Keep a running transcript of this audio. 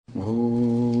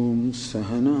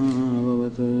सहना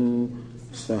भवतु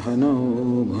सहनौ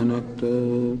भुनक्तु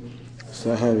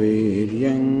सह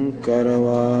वीर्यं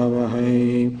करवावहै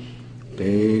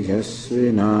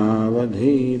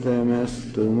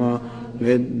तेजस्विनावधीतमस्तु मा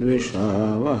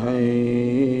विद्विषावहै।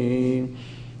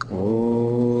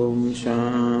 ओम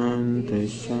शांति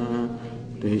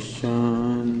शांति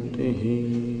शांति।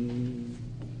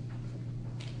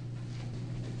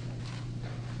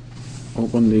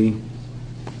 Open the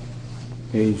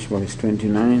page, what is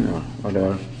 29 or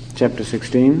whatever, chapter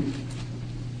 16.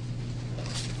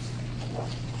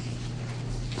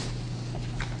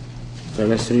 So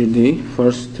let's read the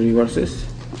first three verses.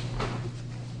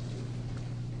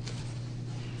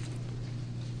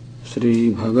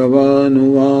 Shri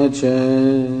Bhagavanuvāca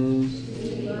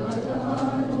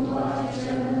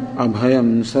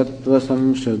Abhayam Sattva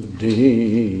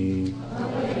Samshuddhi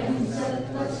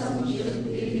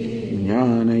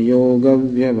Jnana Yoga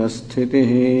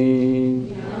Vyavasthitihi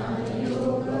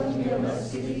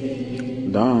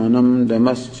Dhanam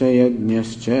Damascha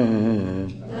Yajñascha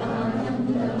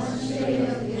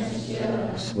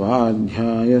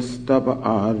Svadhyayastapa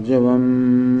Arjavam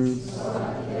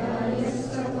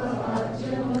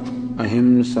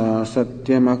Ahimsa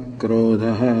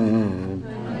Satyamakrodha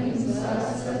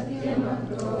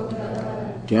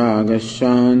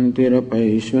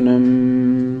Tyagashantirapaisunam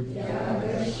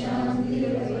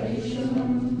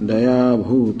Daya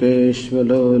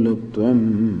Bhuteshvaloluptvam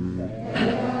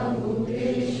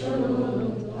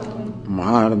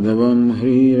Mardavam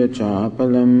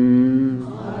Hriyachapalam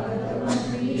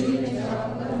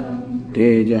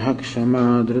Tejaha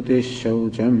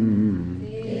Kshamadhrutishaucham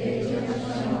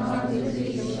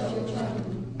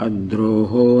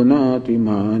Adroho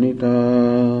Natimanita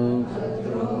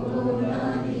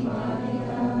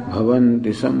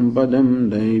Bhavanti Sampadam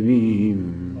Daivim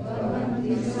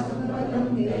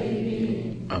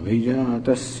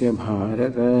Abhijatasya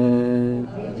Bharata.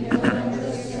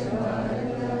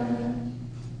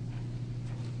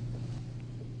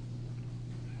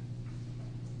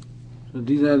 So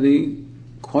these are the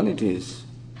qualities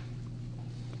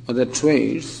or the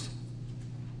traits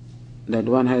that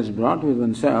one has brought with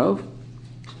oneself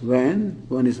when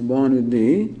one is born with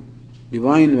the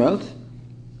divine wealth,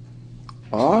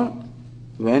 or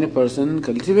when a person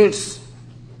cultivates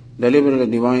deliberately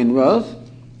divine wealth,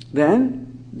 then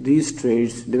these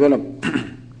traits develop.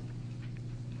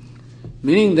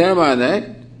 Meaning thereby that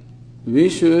we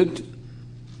should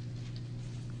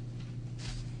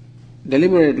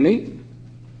deliberately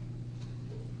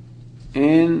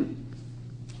and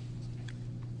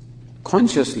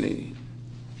consciously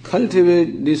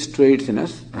cultivate these traits in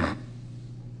us.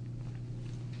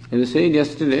 As I said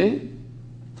yesterday,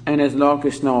 and as Lord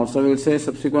Krishna also will say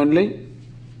subsequently,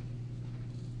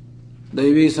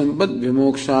 Daivi Sampad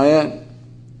Vimokshaya,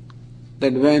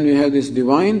 that when we have these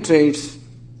divine traits,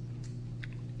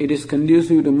 it is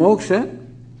conducive to moksha.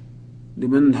 The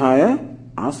Bandhaya,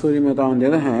 Asurimata on the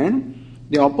other hand,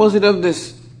 the opposite of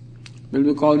this will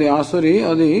be called the Asuri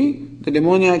or the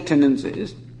demoniac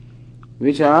tendencies,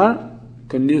 which are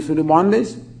conducive to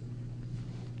bondage.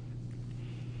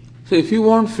 So if you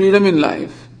want freedom in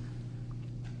life,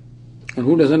 and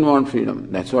who doesn't want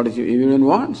freedom? That's what everyone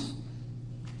wants.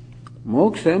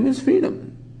 Moksha means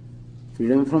freedom.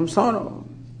 Freedom from sorrow.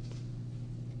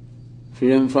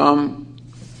 Freedom from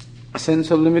a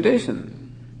sense of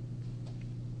limitation.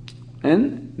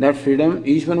 And that freedom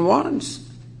each one wants.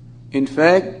 In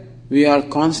fact, we are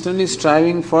constantly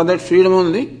striving for that freedom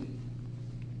only.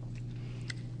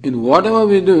 In whatever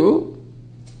we do,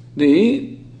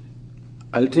 the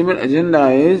ultimate agenda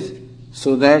is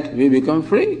so that we become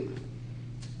free.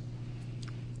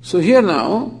 So here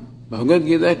now, Bhagavad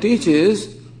Gita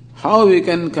teaches how we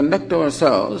can conduct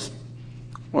ourselves,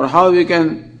 or how we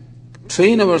can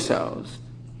train ourselves,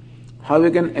 how we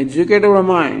can educate our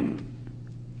mind,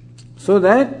 so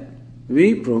that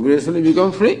we progressively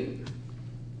become free.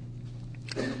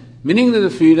 Meaning that the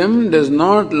freedom does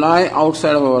not lie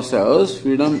outside of ourselves,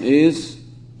 freedom is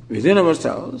within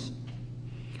ourselves,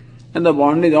 and the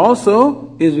bondage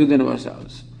also is within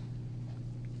ourselves.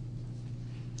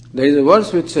 There is a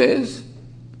verse which says,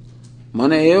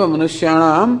 Mana eva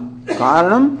manushyanam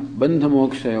karanam bandha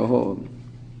mokshayoho.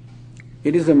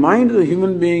 It is the mind of the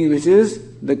human being which is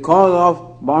the cause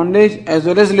of bondage as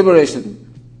well as liberation.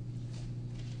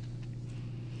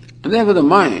 And therefore the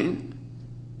mind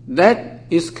that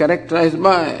is characterized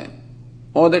by,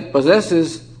 or that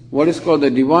possesses what is called the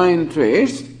divine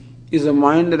traits, is a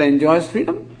mind that enjoys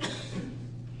freedom.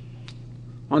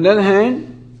 On the other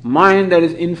hand, mind that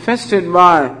is infested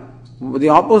by the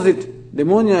opposite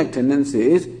demoniac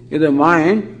tendencies is a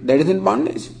mind that is in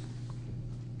bondage.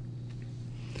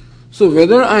 So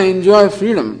whether I enjoy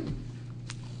freedom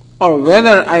or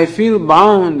whether I feel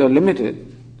bound or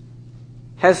limited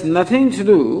has nothing to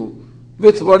do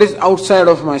with what is outside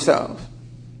of myself.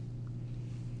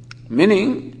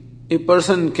 Meaning, a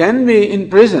person can be in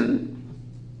prison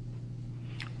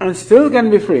and still can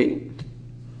be free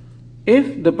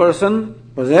if the person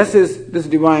possesses these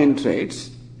divine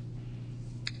traits,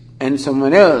 and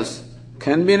someone else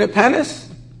can be in a palace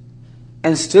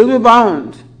and still be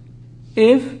bound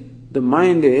if the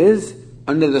mind is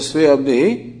under the sway of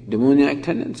the demoniac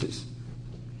tendencies.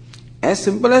 As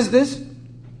simple as this.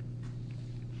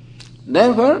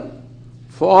 Therefore,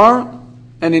 for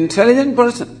an intelligent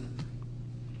person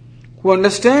who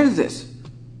understands this,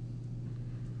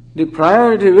 the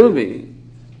priority will be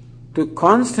to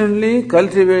constantly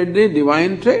cultivate the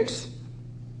divine traits.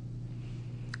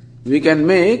 We can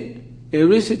make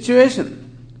every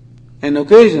situation an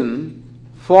occasion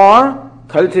for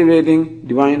cultivating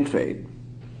divine trait.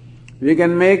 We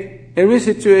can make every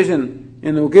situation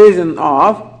an occasion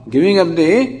of giving up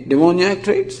the demoniac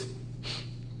traits.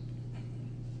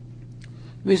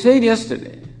 We said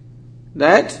yesterday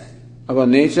that our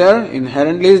nature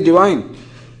inherently is divine.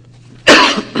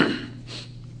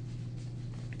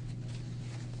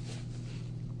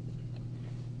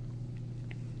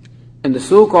 And the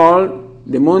so-called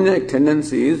demoniac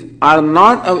tendencies is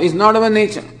not our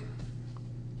nature.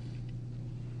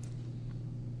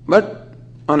 But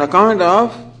on account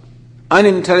of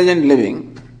unintelligent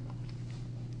living,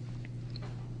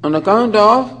 on account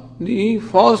of the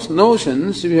false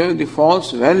notions, we have the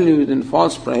false values and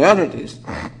false priorities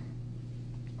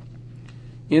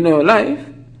in our life,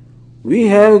 we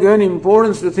have given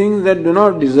importance to things that do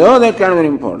not deserve that kind of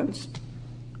importance.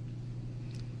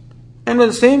 And by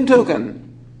the same token,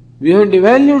 we have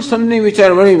devalued something which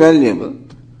are very valuable.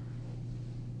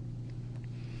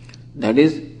 That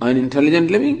is unintelligent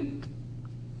living.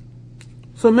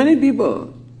 So many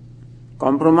people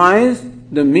compromise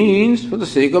the means for the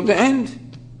sake of the end.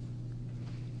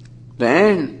 The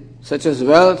end, such as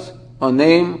wealth or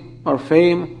name or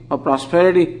fame or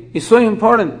prosperity, is so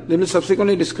important. They will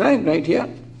subsequently describe right here.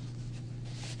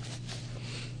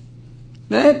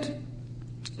 That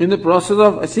in the process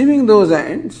of achieving those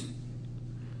ends,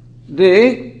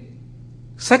 they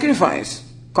sacrifice,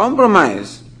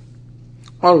 compromise,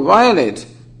 or violate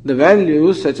the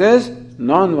values such as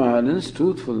non-violence,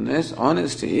 truthfulness,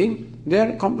 honesty. They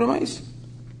are compromised.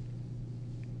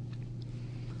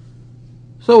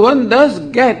 So one does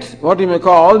get what you may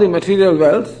call the material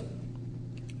wealth,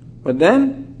 but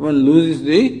then one loses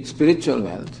the spiritual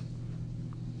wealth.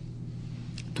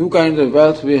 Two kinds of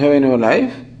wealth we have in our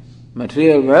life: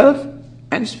 material wealth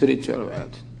and spiritual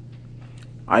wealth.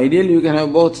 Ideally, you can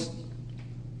have both,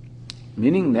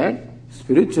 meaning that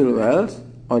spiritual wealth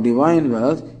or divine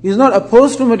wealth is not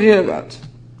opposed to material wealth.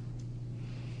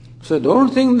 So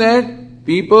don't think that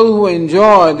people who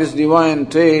enjoy these divine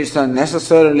traits are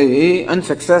necessarily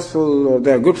unsuccessful or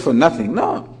they are good for nothing.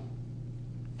 No.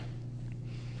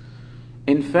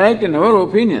 In fact, in our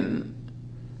opinion,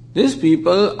 these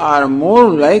people are more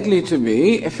likely to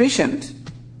be efficient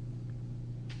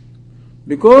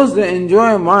because they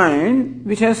enjoy a mind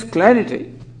which has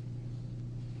clarity.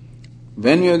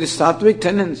 When you have the sattvic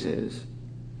tendencies,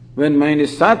 when mind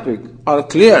is sattvic or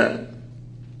clear,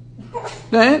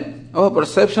 then our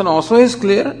perception also is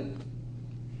clear,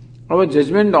 our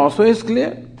judgment also is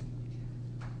clear,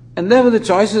 and therefore the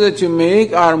choices that you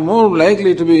make are more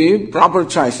likely to be proper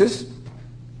choices.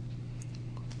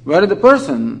 Whereas the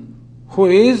person who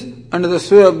is under the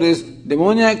sway of these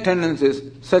demoniac tendencies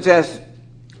such as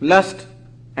lust,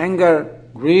 anger,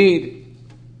 greed,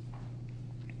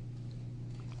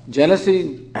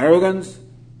 jealousy, arrogance,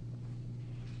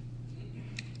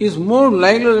 is more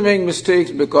likely to make mistakes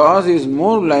because he is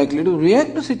more likely to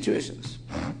react to situations.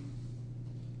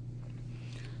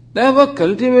 Therefore,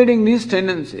 cultivating these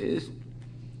tendencies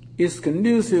is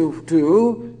conducive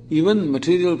to even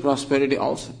material prosperity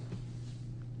also.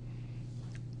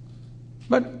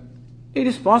 But it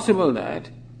is possible that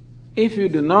if you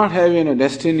do not have in a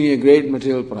destiny a great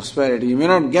material prosperity, you may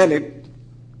not get it.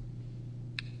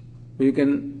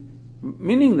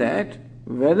 Meaning that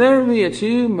whether we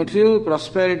achieve material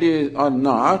prosperity or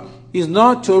not is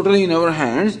not totally in our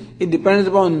hands. It depends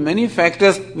upon many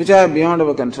factors which are beyond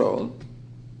our control.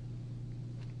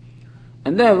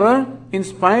 And therefore, in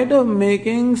spite of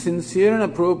making sincere and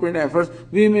appropriate efforts,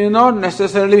 we may not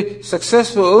necessarily be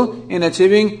successful in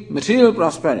achieving material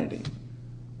prosperity.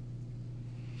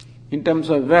 In terms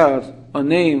of wealth, or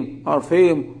name, or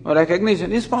fame, or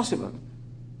recognition is possible.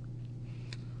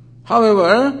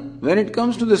 However, when it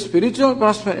comes to the spiritual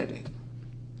prosperity,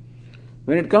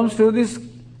 when it comes to this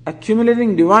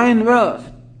accumulating divine wealth.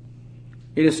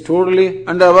 It is totally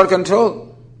under our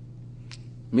control.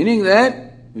 Meaning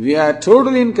that we are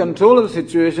totally in control of the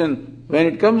situation when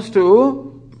it comes to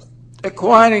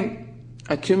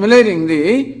accumulating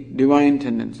the divine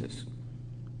tendencies.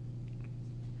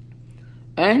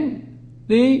 And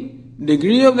the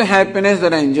degree of the happiness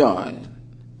that I enjoy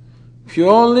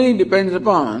purely depends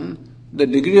upon the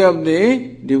degree of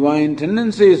the divine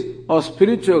tendencies or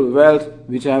spiritual wealth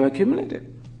which I have accumulated.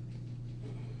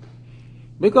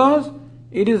 Because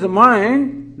it is the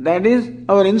mind that is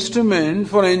our instrument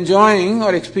for enjoying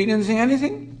or experiencing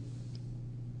anything.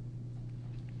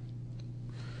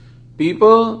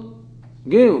 People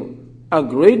give a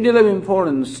great deal of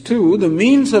importance to the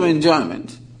means of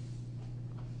enjoyment.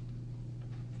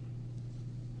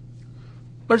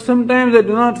 But sometimes they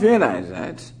do not realize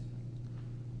that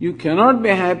you cannot be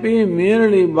happy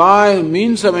merely by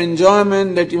means of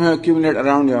enjoyment that you have accumulated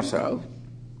around yourself.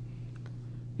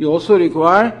 You also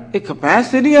require a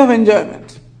capacity of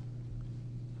enjoyment.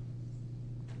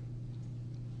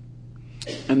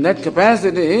 And that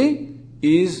capacity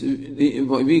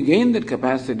we gain that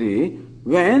capacity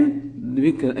when we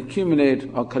accumulate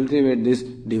or cultivate this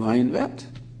divine wealth.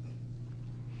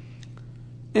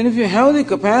 And if you have the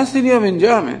capacity of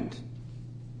enjoyment,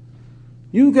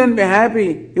 you can be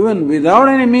happy even without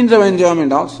any means of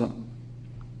enjoyment also.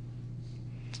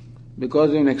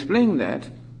 Because in explaining that,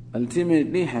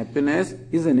 ultimately happiness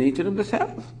is the nature of the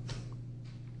self.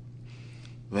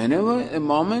 Whenever a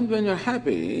moment when you're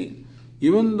happy,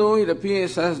 even though it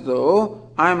appears as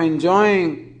though I'm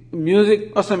enjoying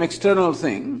music or some external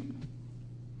thing,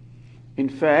 in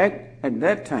fact, at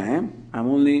that time, I'm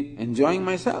only enjoying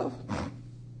myself.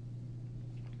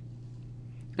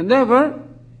 And therefore,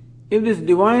 if these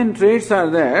divine traits are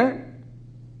there,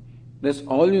 that's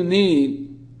all you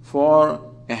need for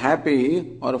a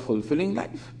happy or a fulfilling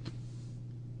life.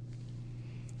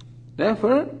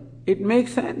 Therefore, it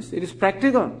makes sense, it is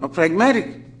practical or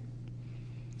pragmatic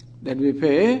that we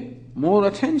pay more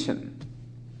attention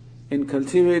in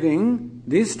cultivating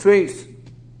these traits.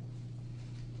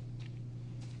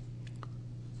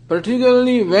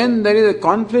 Particularly when there is a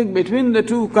conflict between the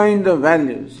two kinds of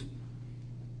values.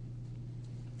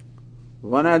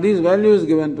 One are these values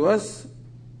given to us,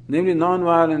 namely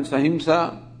non-violence,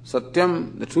 ahimsa,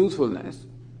 satyam, the truthfulness.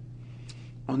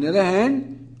 On the other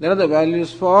hand, there are the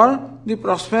values for the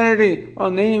prosperity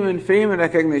or name and fame and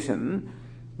recognition.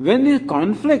 When there is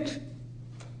conflict,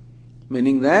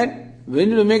 meaning that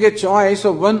when you make a choice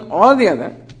of one or the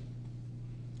other,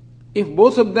 if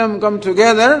both of them come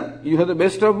together, you have the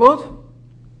best of both.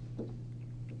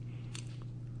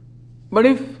 But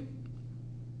if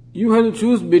you have to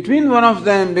choose between one of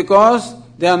them because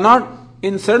they are not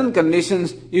in certain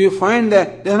conditions, you find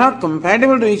that they are not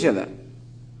compatible to each other,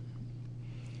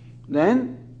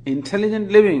 then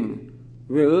intelligent living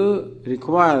will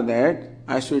require that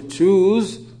I should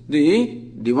choose the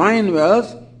divine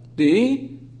wealth, the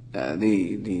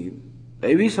Devi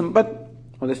Sampat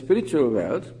or the spiritual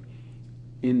wealth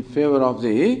in favor of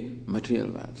the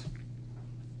material wealth.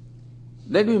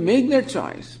 That we make that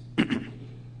choice.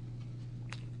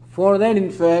 For that,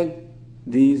 in fact,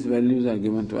 these values are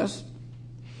given to us.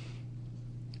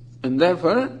 And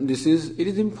therefore, it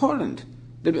is important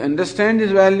that we understand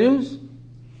these values,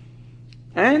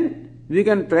 and we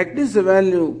can practice the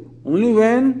value only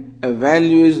when a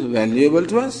value is valuable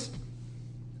to us.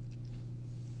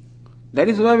 That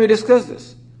is why we discuss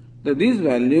this, that these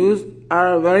values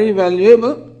are very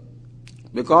valuable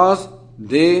because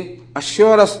they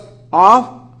assure us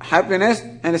of happiness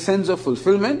and a sense of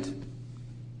fulfillment.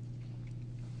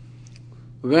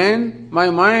 When my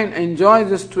mind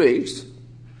enjoys these traits,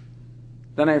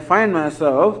 then I find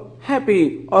myself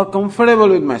happy or comfortable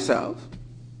with myself.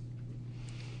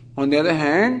 On the other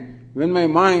hand, when my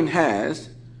mind has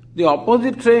the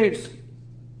opposite traits,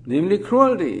 namely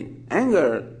cruelty,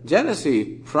 anger, jealousy,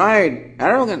 pride,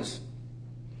 arrogance,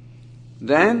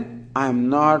 then I am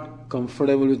not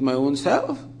comfortable with my own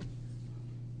self.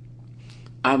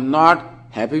 I am not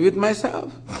happy with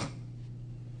myself.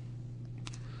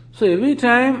 So every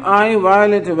time I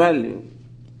violate a value,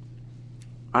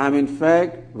 I am in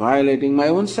fact violating my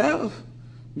own self,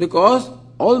 because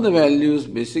all these values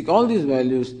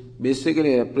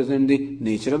basically represent the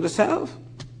nature of the self.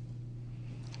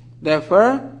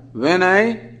 Therefore, when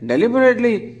I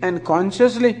deliberately and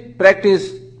consciously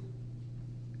practice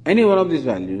any one of these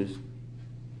values,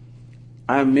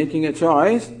 I am making a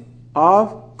choice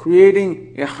of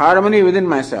creating a harmony within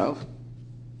myself.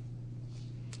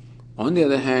 On the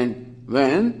other hand,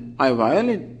 when I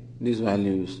violate these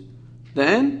values,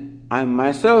 then I am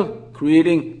myself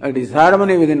creating a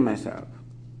disharmony within myself.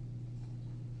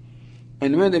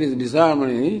 And when there is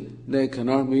disharmony, there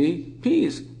cannot be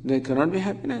peace, there cannot be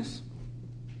happiness.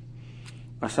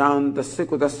 Asantasya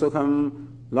kutassukham,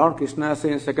 Lord Krishna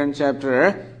says in second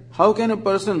chapter, how can a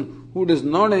person who does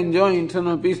not enjoy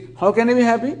internal peace, how can he be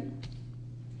happy?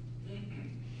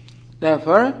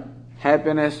 Therefore,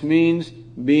 happiness means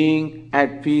being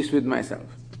at peace with myself.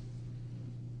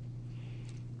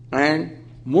 And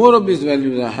more of these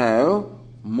values I have,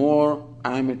 more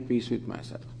I am at peace with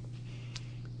myself.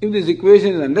 If this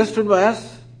equation is understood by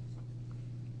us,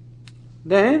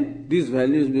 then these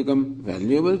values become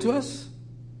valuable to us.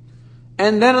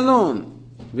 And then alone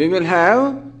we will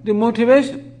have the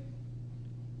motivation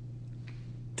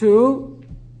to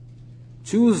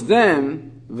choose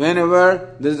them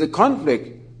whenever there is a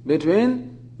conflict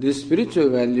between the spiritual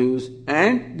values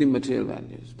and the material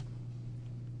values.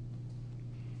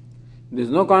 If there is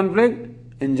no conflict,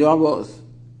 enjoy both.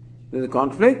 There is a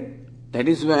conflict, that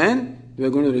is when we are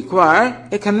going to require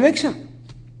a conviction.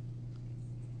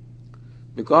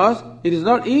 Because it is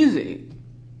not easy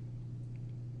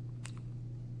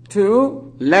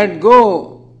to let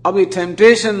go of the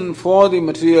temptation for the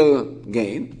material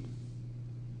gain.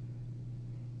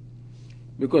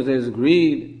 Because there is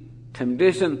greed,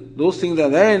 temptation, those things are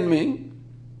there in me.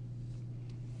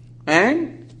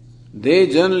 And they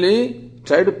generally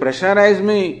try to pressurize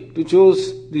me to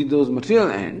choose those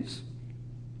material ends.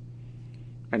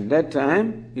 At that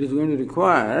time, it is going to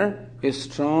require a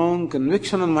strong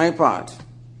conviction on my part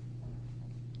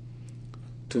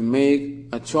to make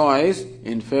a choice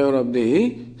in favor of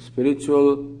the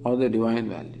spiritual or the divine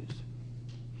values.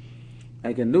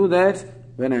 I can do that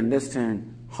when I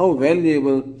understand how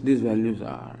valuable these values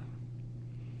are.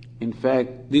 In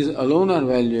fact, these alone are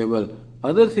valuable.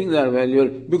 Other things are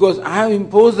valuable because I have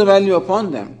imposed the value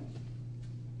upon them.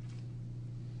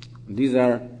 These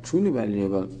are truly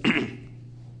valuable.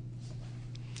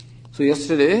 So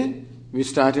yesterday we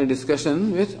started a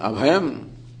discussion with Abhayam,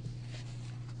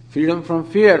 freedom from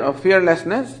fear or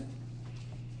fearlessness,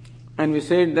 and we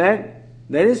said that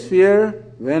there is fear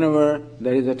whenever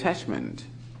there is attachment.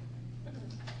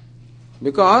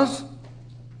 Because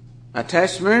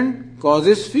attachment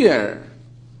causes fear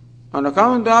on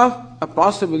account of a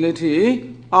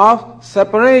possibility of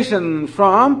separation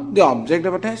from the object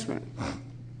of attachment.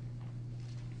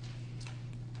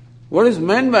 What is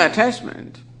meant by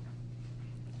attachment?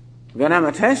 When I am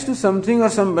attached to something or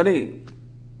somebody,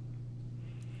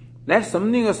 that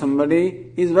something or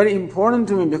somebody is very important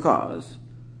to me because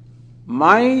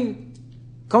my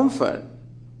comfort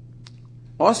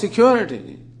or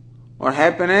security or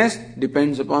happiness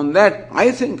depends upon that.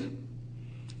 I think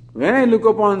when I look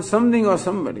upon something or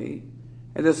somebody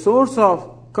as a source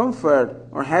of comfort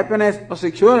or happiness or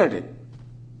security,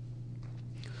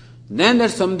 then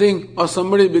that something or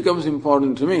somebody becomes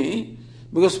important to me.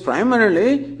 Because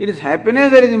primarily it is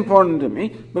happiness that is important to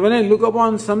me, but when I look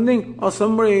upon something or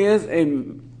somebody as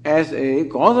a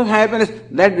cause of happiness,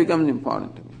 that becomes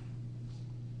important to me.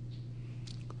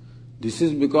 This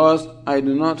is because I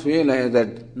do not realize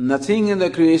that nothing in the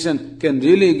creation can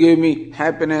really give me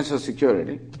happiness or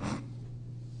security.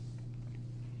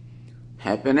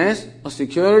 Happiness or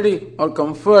security or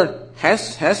comfort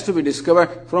has to be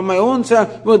discovered from my own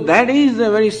self, but that is the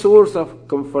very source of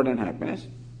comfort and happiness.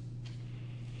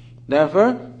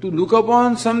 Therefore, to look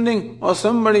upon something or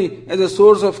somebody as a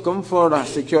source of comfort or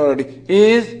security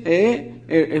is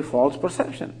a false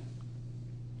perception.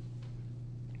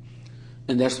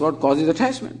 And that's what causes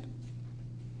attachment.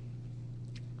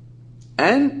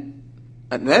 And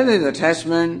where there is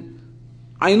attachment,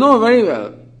 I know very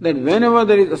well that whenever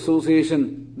there is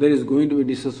association, there is going to be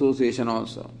disassociation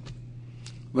also.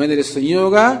 When there is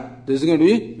sanyoga, there is going to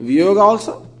be viyoga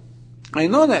also. I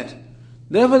know that.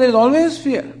 Therefore, there is always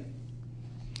fear.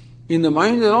 In the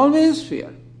mind, there is always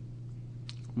fear.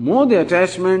 More the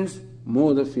attachments,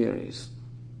 more the fear is.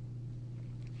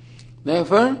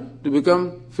 Therefore, to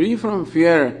become free from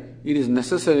fear, it is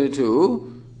necessary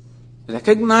to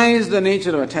recognize the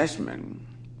nature of attachment.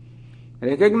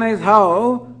 Recognize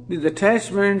how these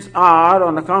attachments are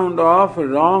on account of a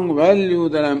wrong value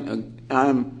that I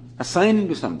am assigning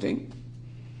to something.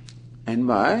 And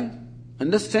by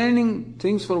understanding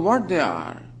things for what they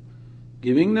are,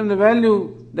 giving them the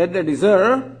value that they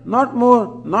deserve, not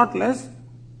more, not less,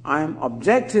 I am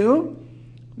objective.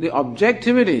 The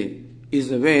objectivity is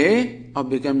the way of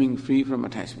becoming free from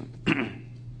attachment.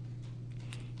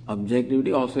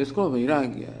 Objectivity also is called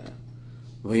vairagya.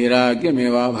 Vairagya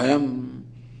meva bhayam.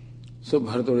 So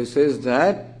Bhartari says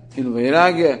that in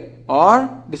vairagya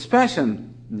or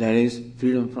dispassion, there is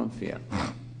freedom from fear.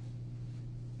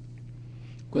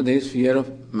 course, there is fear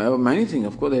of many things.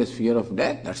 Of course, there is fear of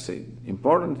death. That's the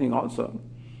important thing also.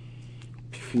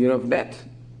 Fear of death.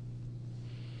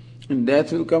 And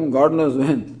death will come God knows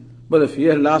when. But the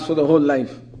fear lasts for the whole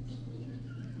life.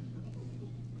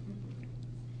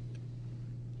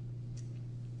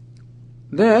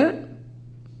 There,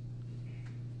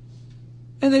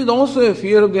 and there is also a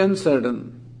fear of the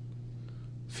uncertain,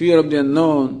 fear of the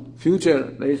unknown, future.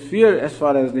 There is fear as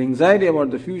far as the anxiety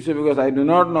about the future because I do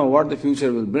not know what the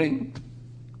future will bring.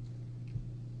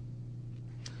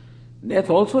 Death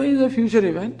also is a future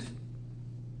event.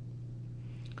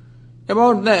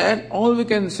 About that, all we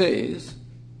can say is,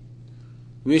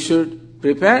 we should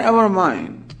prepare our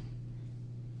mind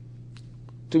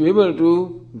to be able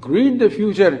to greet the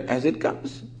future as it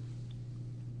comes.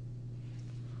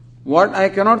 What I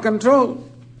cannot control,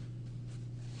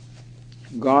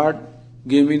 God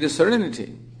gave me the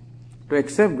serenity to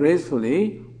accept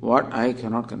gracefully what I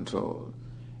cannot control.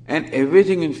 And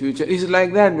everything in future is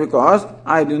like that because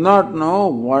I do not know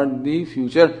what the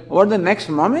future, what the next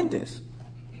moment is.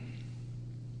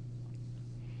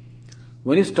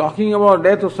 When he's talking about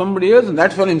death of somebody else,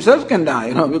 that fellow himself can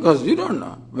die, because you don't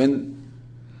know when.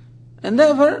 And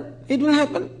therefore, it will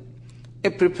happen. A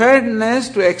preparedness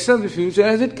to accept the future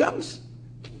as it comes.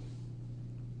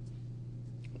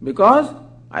 Because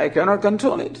I cannot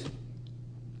control it.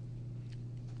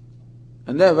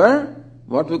 And therefore,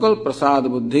 what we call prasad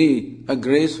buddhi, a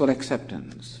grace for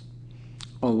acceptance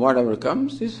of whatever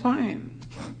comes is fine.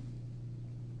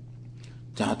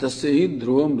 Jatasya hi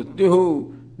dhruvam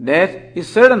mrityuhu. Death is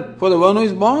certain for the one who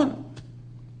is born.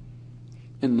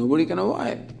 And nobody can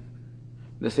avoid. At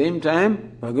the same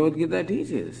time, Bhagavad Gita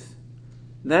teaches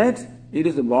that it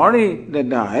is the body that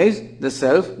dies, the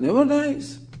self never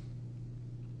dies.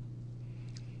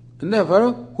 And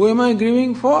therefore, who am I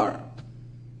grieving for?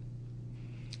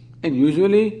 And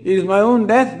usually, it is my own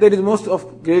death that is most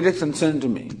of greatest concern to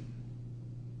me.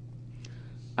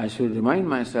 I should remind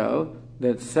myself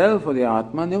that self or the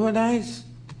Atma never dies.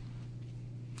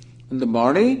 And the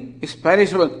body is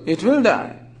perishable, it will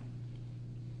die.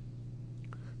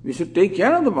 We should take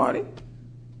care of the body.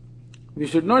 We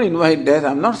should not invite death.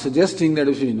 I am not suggesting that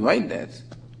we should invite death.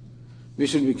 We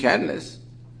should be careless.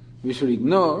 We should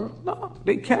ignore. No,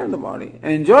 take care of the body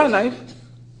and enjoy life.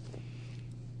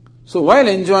 So while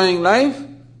enjoying life,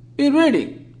 be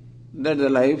ready that the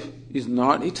life is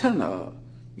not eternal.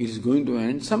 It is going to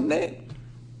end someday.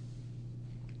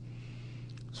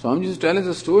 Swamiji used to tell us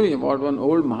a story about one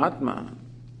old Mahatma.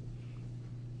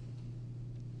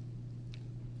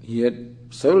 He had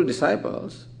several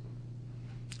disciples.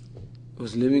 He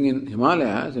was living in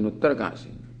Himalayas in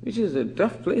Uttarakanshi, which is a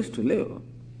tough place to live.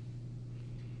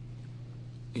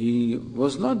 He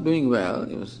was not doing well,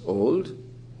 he was old.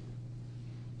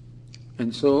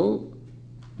 And so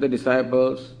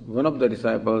one of the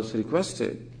disciples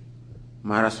requested,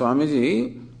 Maharaj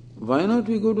Swamiji, why not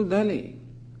we go to Delhi?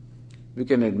 We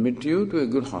can admit you to a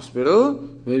good hospital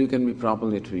where you can be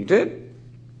properly treated.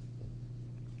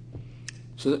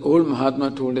 So the old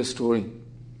Mahatma told a story.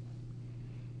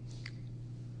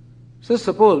 So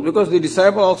suppose, because the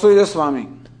disciple also is a Swami,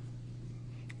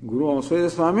 Guru also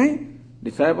is a Swami,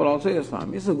 disciple also is a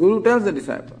Swami. So Guru tells the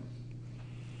disciple,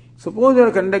 suppose you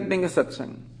are conducting a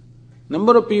satsang.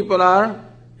 Number of people are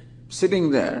sitting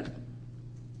there.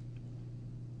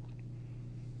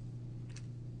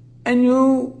 And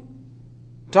you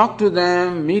talk to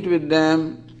them, meet with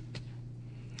them.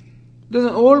 There's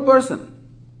an old person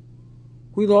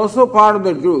who is also part of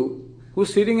the group, who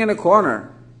is sitting in a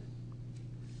corner,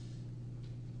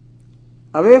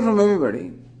 away from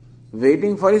everybody,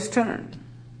 waiting for his turn.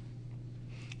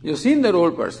 You've seen that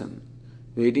old person,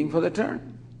 waiting for the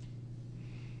turn.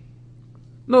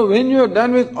 Now, when you are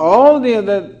done with all the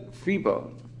other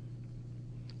people,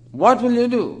 what will you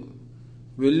do?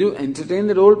 Will you entertain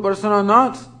that old person or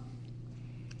not?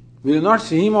 Will you not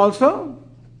see him also?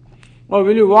 Or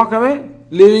will you walk away,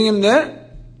 leaving him there?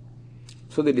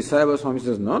 So the disciple Swami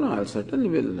says, no, I'll certainly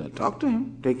will talk to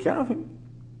him, take care of him.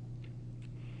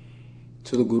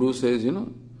 So the Guru says,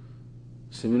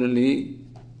 similarly,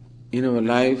 in our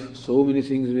life, so many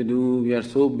things we do, we are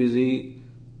so busy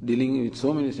dealing with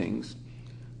so many things.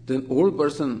 The old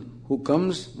person who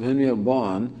comes when we are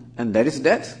born, and that is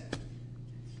death,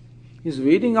 is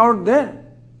waiting out there,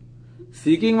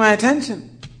 seeking my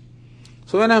attention.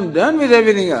 So when I am done with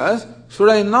everything else, should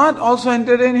I not also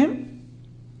entertain him?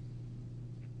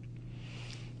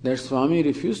 That Swami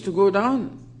refused to go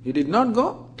down. He did not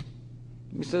go.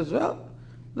 He says, well,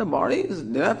 the body is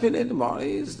dilapidated, the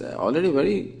body is already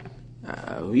very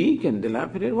weak and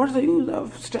dilapidated. What's the use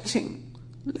of stretching?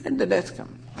 Let the death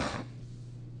come.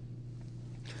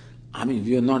 I mean,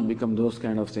 we have not become those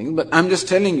kind of things, but I'm just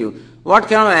telling you what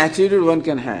kind of attitude one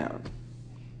can have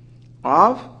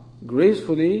of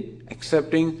gracefully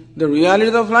accepting the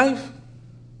realities of life.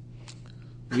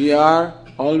 We are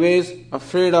always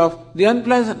afraid of the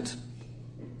unpleasant.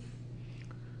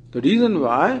 The reason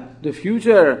why the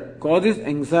future causes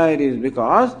anxiety is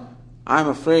because I'm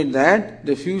afraid that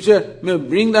the future may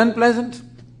bring the unpleasant.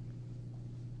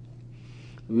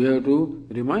 We have to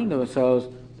remind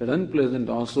ourselves that unpleasant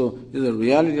also is a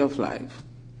reality of life.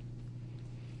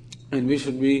 And we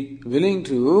should be willing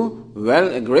to,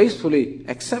 gracefully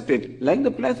accept it like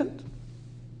the pleasant.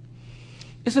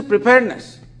 It's a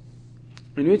preparedness,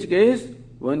 in which case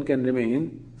one can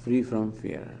remain free from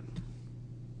fear.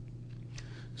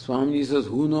 Swamiji says,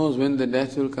 who knows when the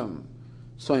death will come?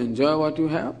 So enjoy what you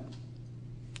have.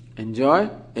 Enjoy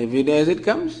every day as it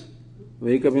comes.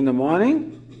 Wake up in the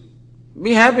morning.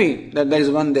 Be happy that there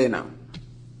is one day now.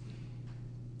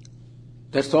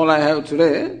 That's all I have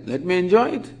today. Let me enjoy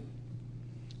it.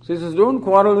 So he says, don't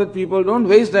quarrel with people. Don't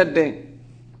waste that day.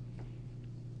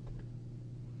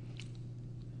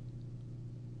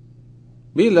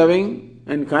 Be loving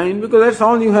and kind because that's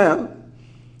all you have.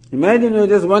 Imagine you have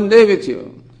just one day with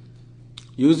you.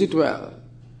 Use it well.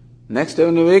 Next day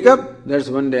when you wake up, that's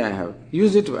one day I have.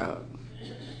 Use it well.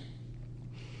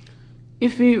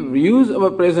 If we use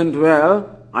our present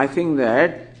well, I think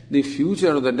that the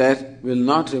future of the death will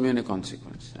not remain a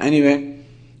consequence. Anyway,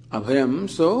 abhayam,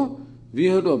 so we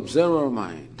have to observe our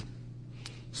mind.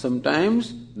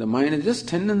 Sometimes the mind has just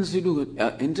tendency to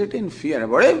entertain fear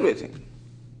about everything.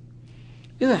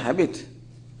 It's a habit.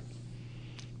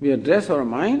 We address our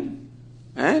mind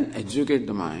and educate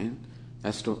the mind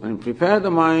and prepare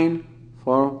the mind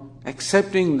for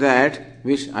accepting that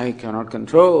which I cannot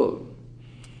control.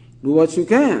 Do what you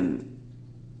can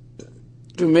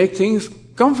to make things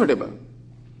comfortable.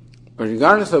 But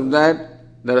regardless of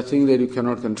that, there are things that you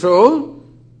cannot control,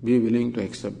 be willing to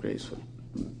accept gracefully.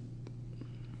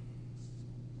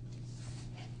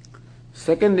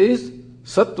 Second is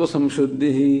sattva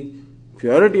samshuddhi,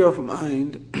 purity of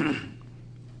mind.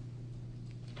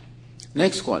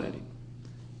 Next quality.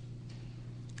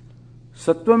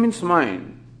 Sattva means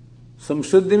mind.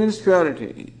 Samshuddhi means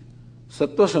purity.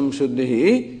 Sattva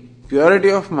samshuddhi, purity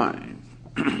of mind.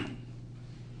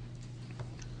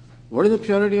 What is the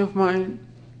purity of mind?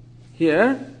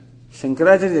 Here,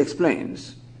 Shankaracharya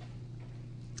explains.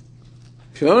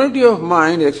 Purity of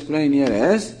mind is explained here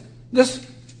as just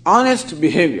honest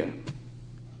behavior.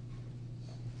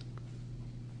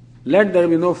 Let there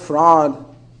be no fraud,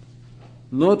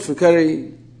 no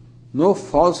trickery, no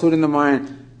falsehood in the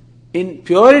mind. In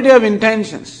purity of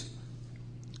intentions.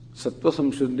 Sattva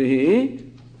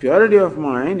samshuddhi, purity of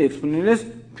mind, explained as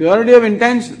purity of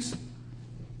intentions.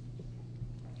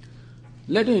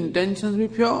 Let your intentions be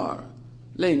pure.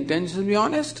 Let intentions be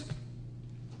honest.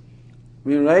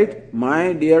 When you write,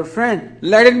 my dear friend,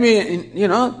 let it be,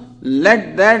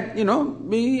 let that,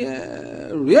 be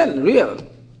real.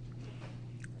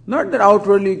 Not that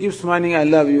outwardly you keep smiling, I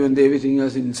love you, and everything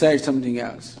else inside something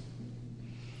else.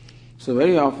 So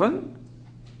very often,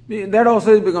 that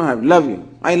also has become habit. Love you,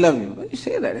 I love you. You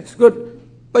say that, it's good.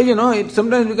 But it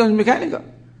sometimes becomes mechanical.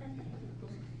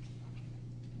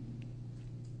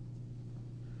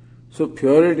 So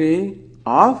purity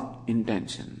of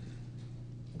intention.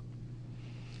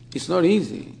 It's not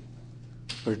easy,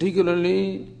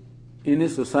 particularly in a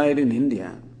society in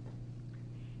India,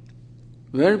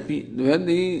 where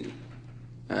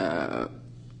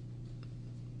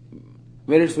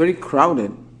it's very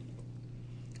crowded,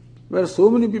 where so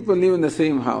many people live in the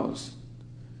same house.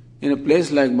 In a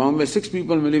place like Bombay, 6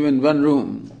 people may live in one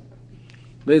room.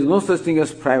 There is no such thing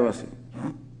as privacy.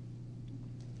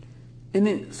 In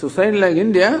a society like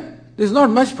India, there is not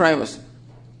much privacy.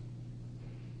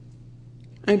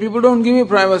 And people don't give you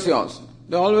privacy also.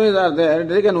 They always are there.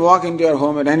 They can walk into your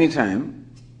home at any time.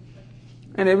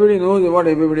 And everybody knows what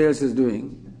everybody else is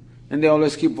doing. And they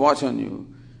always keep watch on you.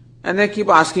 And they keep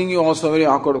asking you also very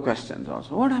awkward questions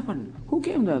also. What happened? Who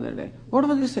came the other day? What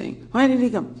was he saying? Why did he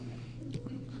come?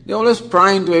 They always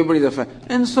pry into everybody's affair.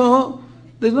 And so,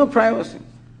 there's no privacy.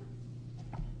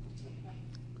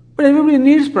 But everybody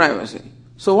needs privacy.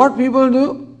 So what people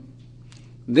do?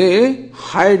 They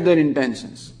hide their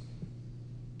intentions.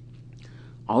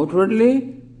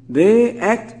 Outwardly, they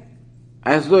act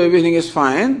as though everything is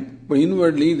fine, but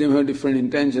inwardly they have different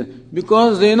intentions.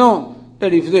 Because they know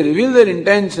that if they reveal their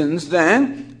intentions,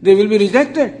 then they will be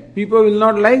rejected. People will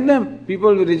not like them.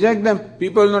 People will reject them.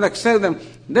 People will not accept them.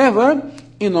 Therefore,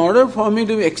 in order for me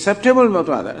to be acceptable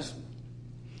to others,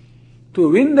 to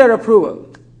win their approval,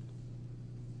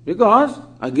 because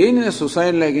again in a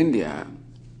society like India,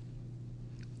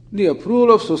 the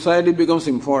approval of society becomes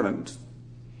important.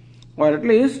 Or at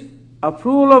least,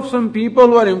 approval of some people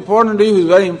who are important to you is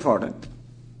very important.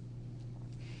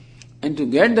 And to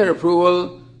get their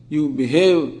approval, you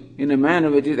behave in a manner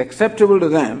which is acceptable to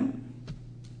them,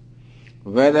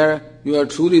 whether you are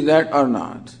truly that or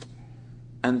not.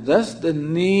 And thus the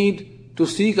need to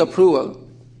seek approval,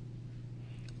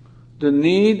 the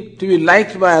need to be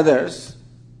liked by others,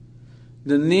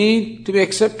 the need to be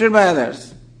accepted by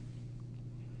others,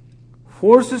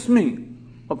 forces me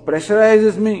or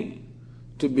pressurizes me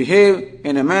to behave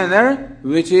in a manner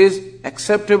which is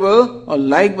acceptable or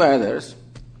liked by others,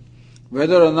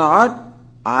 whether or not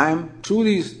I am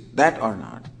truly that or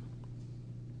not.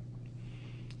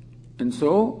 And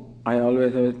so, I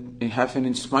always have a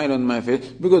half-an-inch smile on my face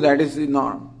because that is the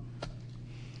norm.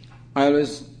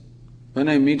 When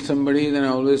I meet somebody, then I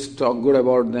always talk good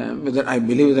about them, whether I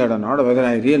believe that or not, or whether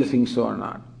I really think so or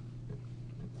not.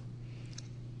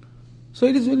 So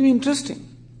it is very interesting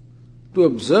to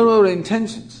observe our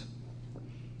intentions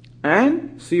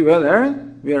and see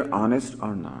whether we are honest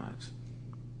or not.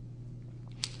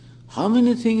 How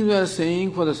many things we are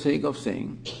saying for the sake of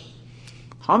saying?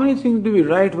 How many things do we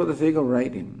write for the sake of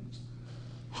writing?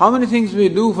 How many things we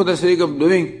do for the sake of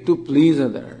doing to please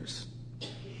others?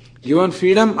 Given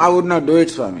freedom, I would not do it,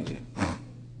 Swamiji.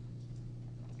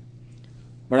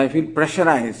 But I feel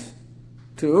pressurized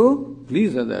to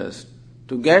please others,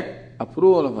 to get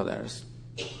approval of others.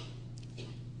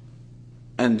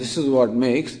 And this is what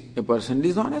makes a person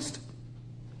dishonest.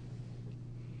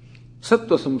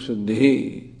 Sattva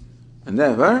samshuddhi. And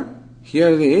therefore,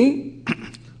 here the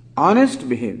honest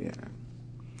behavior.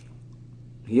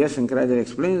 Here Shankaracharya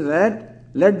explains that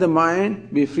let the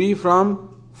mind be free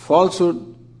from falsehood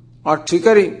or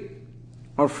trickery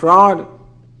or fraud,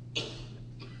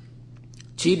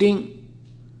 cheating,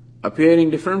 appearing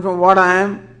different from what I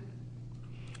am,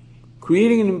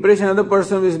 creating an impression of the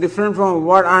person is different from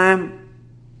what I am.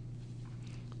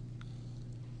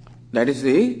 That is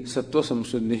the sattva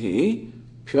samshuddhi,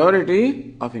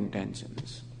 purity of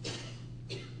intentions.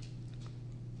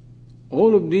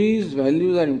 All of these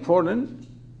values are important,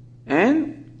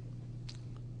 and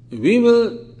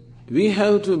we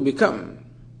have to become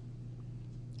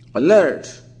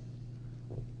alert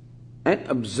and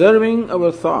observing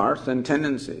our thoughts and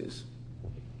tendencies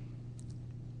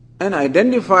and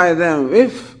identify them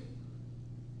if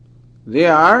they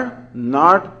are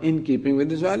not in keeping with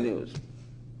these values.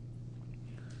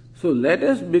 So let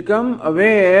us become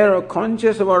aware or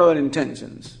conscious about our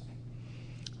intentions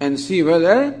and see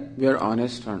whether we are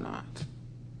honest or not.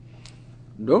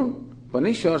 Don't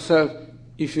punish yourself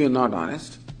if you are not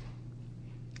honest.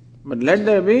 But let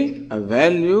there be a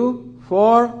value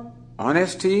for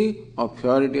honesty or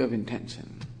purity of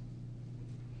intention.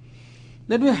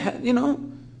 That we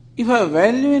if I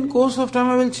value in course of time,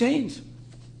 I will change.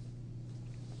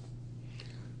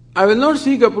 I will not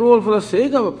seek approval for the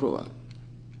sake of approval.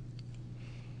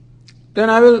 Then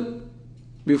I will,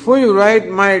 before you write,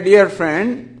 my dear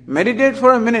friend, meditate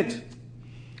for a minute.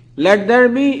 Let there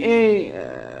be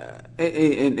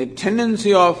a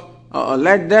tendency of,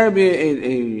 let there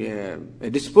be a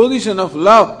disposition of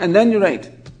love, and then you write.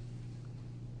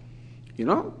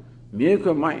 Make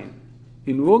your mind.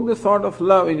 Invoke the thought of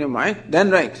love in your mind, then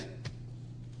write.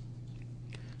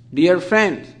 Dear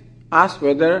friend, ask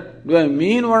whether do I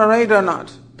mean what I write or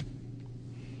not.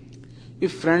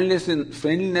 If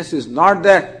friendliness is not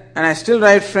there and I still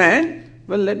write friend,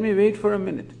 well, let me wait for a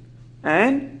minute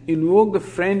and invoke the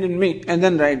friend in me and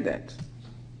then write that.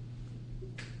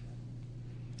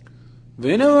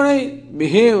 Whenever I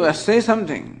behave or say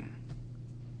something,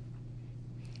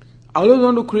 I always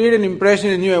want to create an impression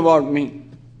in you about me.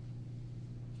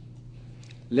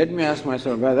 Let me ask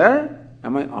myself whether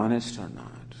am I honest or not.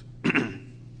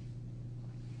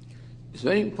 It's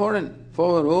very important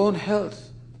for our own health.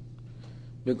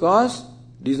 Because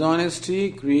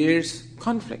dishonesty creates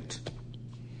conflict.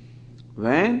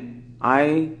 When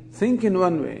I think in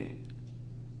one way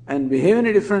and behave in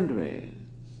a different way,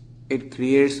 it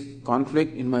creates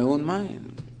conflict in my own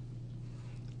mind.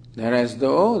 There is as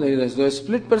though a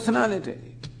split personality.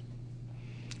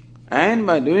 And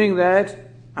by doing that,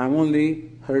 I'm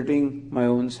only hurting my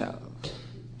own self.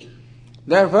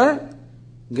 Therefore,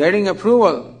 getting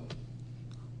approval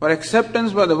or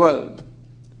acceptance by the world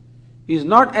is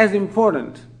not as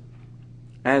important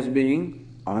as being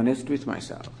honest with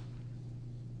myself.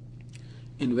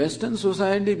 In Western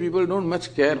society, people don't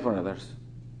much care for others.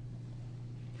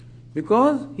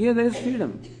 Because here there is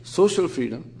freedom, social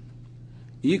freedom,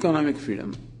 economic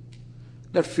freedom.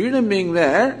 That freedom being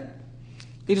there,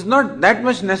 it is not that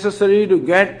much necessary to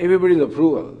get everybody's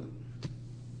approval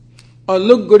or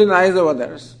look good in the eyes of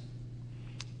others.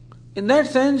 In that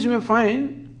sense, you may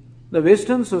find the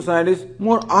Western society is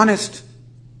more honest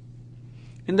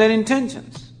in their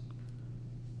intentions.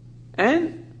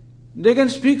 And they can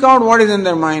speak out what is in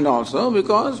their mind also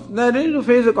because they are ready to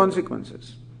face the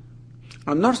consequences.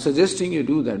 I'm not suggesting you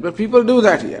do that, but people do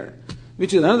that here,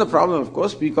 which is another problem, of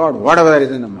course. Speak out whatever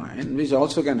is in the mind, which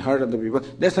also can hurt other people.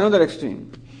 That's another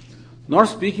extreme. Not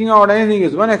speaking out anything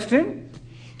is one extreme.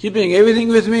 Keeping everything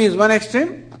with me is one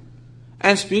extreme.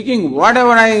 And speaking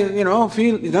whatever I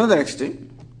feel is another extreme.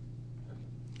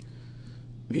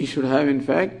 We should have, in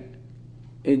fact,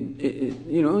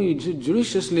 you should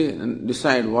judiciously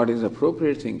decide what is the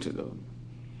appropriate thing to do.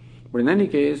 But in any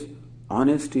case,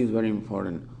 honesty is very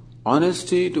important.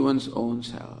 Honesty to one's own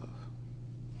self.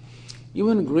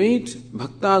 Even great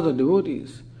bhaktas or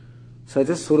devotees, such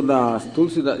as Surdas,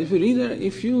 Tulsidas,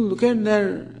 if you look at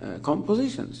their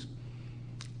compositions,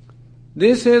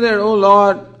 they say that, oh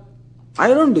Lord, I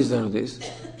don't deserve this.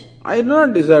 I do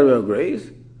not deserve your grace.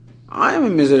 I am a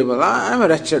miserable, I am a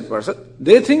wretched person.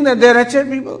 They think that they are wretched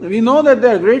people. We know that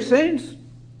they are great saints.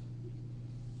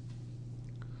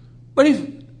 But if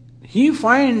he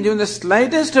finds even the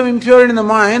slightest of impurity in the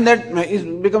mind, that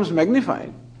becomes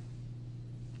magnified.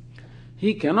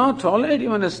 He cannot tolerate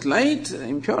even a slight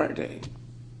impurity.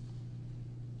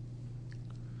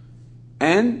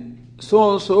 And so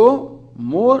also,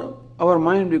 more our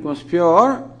mind becomes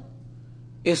pure,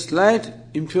 a slight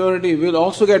impurity will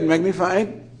also get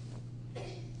magnified.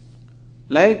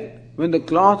 Like when the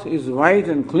cloth is white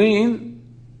and clean,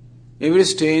 every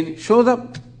stain shows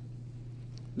up.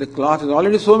 The cloth has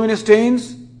already so many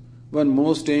stains, one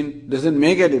more stain doesn't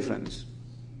make a difference.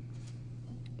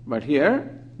 But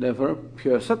here, therefore,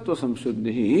 pure sattva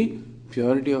samshuddhi,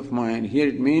 purity of mind, here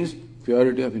it means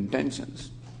purity of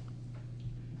intentions.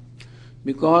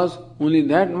 Because only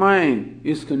that mind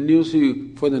is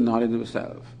conducive for the knowledge of the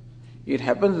self. It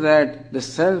happens that the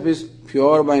self is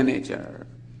pure by nature.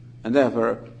 And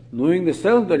therefore, knowing the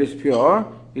self that is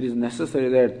pure, it is necessary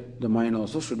that the mind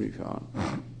also should be pure.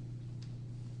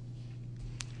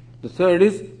 The third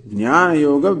is Jnana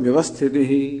Yoga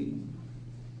Vyavasthitihi.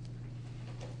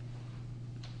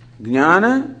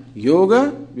 Jnana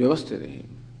Yoga Vyavasthitihi.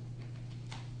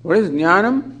 What is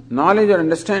Jnanam? Knowledge or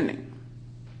understanding.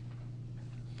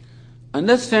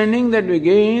 Understanding that we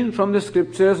gain from the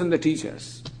scriptures and the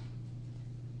teachers.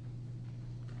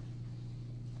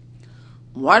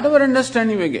 Whatever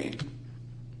understanding we gain,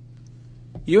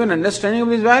 even understanding of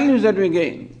these values that we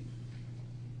gain,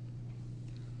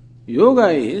 yoga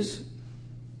is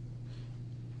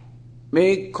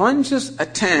a conscious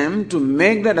attempt to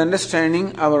make that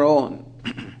understanding our own.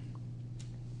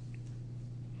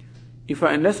 If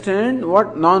I understand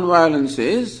what non-violence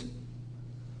is,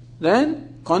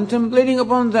 then contemplating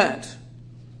upon that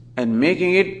and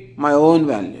making it my own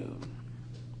value.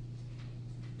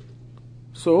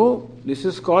 So, this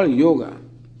is called yoga.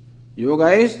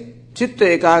 Yoga is chitta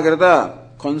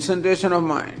ekagrata, concentration of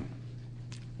mind.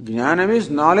 Jnanam is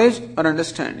knowledge or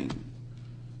understanding.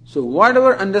 So,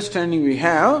 whatever understanding we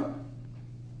have,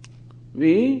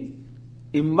 we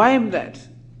imbibe that.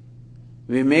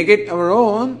 We make it our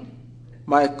own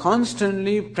by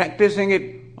constantly practicing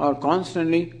it or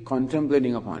constantly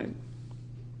contemplating upon it.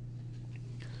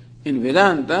 In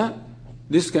Vedanta,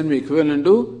 this can be equivalent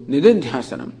to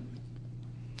nididhyasanam.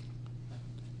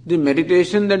 The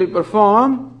meditation that we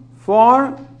perform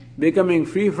for becoming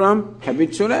free from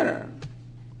habitual error.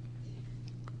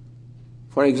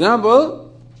 For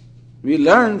example, we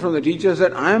learn from the teachers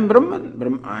that I am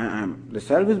Brahman. The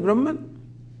self is Brahman.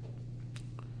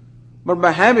 But by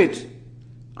habit,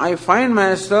 I find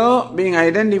myself being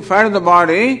identified with the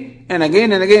body and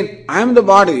again I am the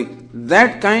body.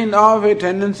 That kind of a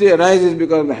tendency arises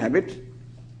because of the habit.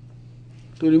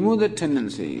 To remove that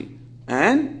tendency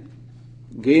and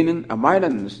gain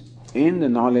abidance in the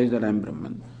knowledge that I am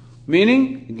Brahman.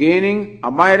 Meaning gaining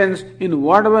abidance in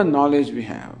whatever knowledge we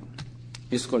have.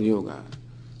 It's called yoga.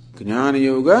 Jnana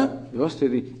Yoga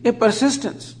Vyavasthiti. A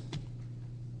persistence.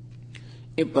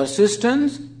 A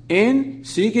persistence in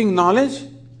seeking knowledge.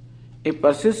 A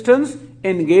persistence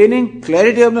in gaining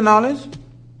clarity of the knowledge.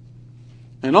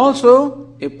 And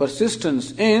also a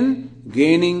persistence in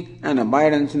gaining an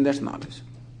abidance in that knowledge.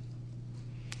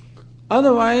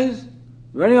 Otherwise,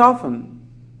 very often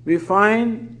we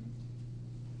find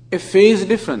a phase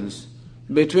difference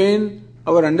between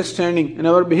our understanding and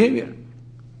our behavior.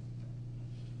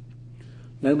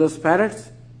 Like those parrots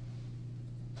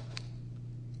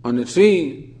on a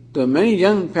tree, there were many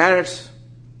young parrots.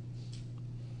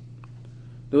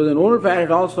 There was an old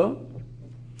parrot also.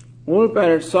 Old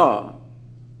parrot saw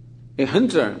a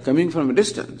hunter coming from a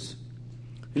distance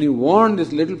And he warned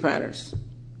these little parrots.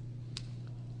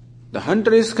 The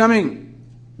hunter is coming.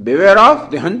 Beware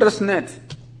of the hunter's net.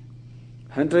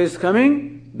 Hunter is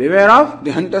coming. Beware of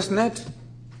the hunter's net.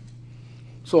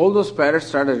 So all those parrots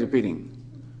started repeating.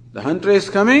 The hunter is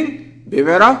coming.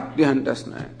 Beware of the hunter's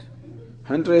net.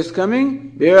 Hunter is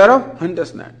coming. Beware of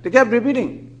hunter's net. They kept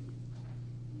repeating.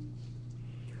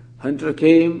 Hunter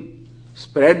came,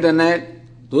 spread the net.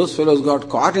 Those fellows got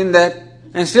caught in that.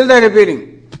 And still they're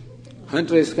repeating.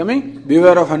 Hunter is coming.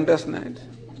 Beware of hunter's net.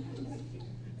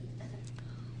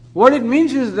 What it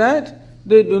means is that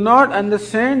they do not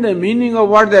understand the meaning of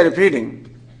what they are repeating.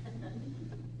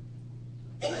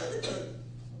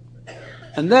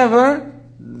 And therefore,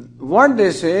 what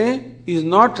they say is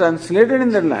not translated in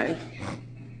their life.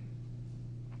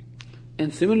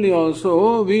 And similarly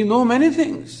also, we know many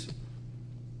things.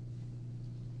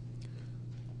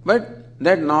 But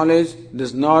that knowledge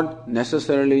does not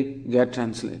necessarily get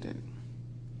translated.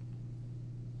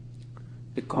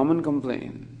 A common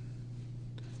complaint.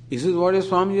 Is this what your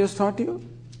Swami has taught you?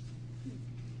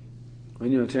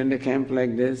 When you attend a camp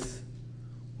like this,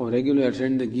 or regularly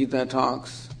attend the Gita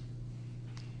talks,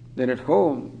 then at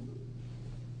home,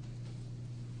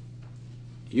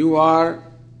 you are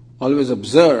always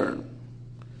observed.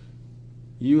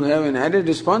 You have an added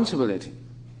responsibility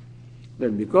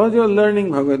that because you are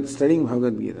learning studying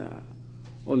Bhagavad Gita,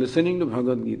 or listening to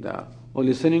Bhagavad Gita, or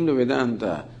listening to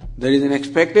Vedanta, there is an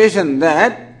expectation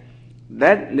that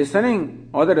that listening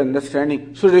or that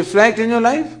understanding should reflect in your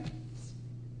life.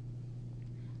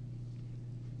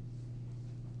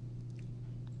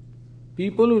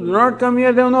 People who do not come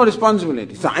here, they have no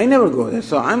responsibility. So I never go there,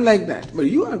 so I'm like that. But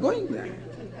you are going there.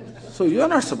 So you are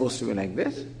not supposed to be like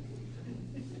this.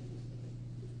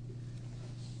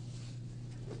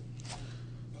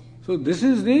 So this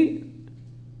is the...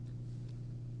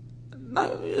 Now,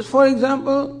 for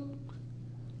example,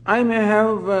 I may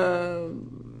have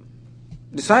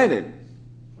decided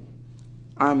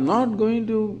I'm not going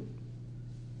to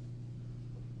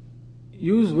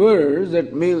use words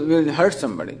that will hurt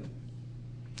somebody.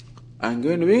 I'm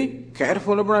going to be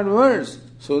careful about words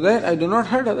so that I do not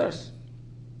hurt others.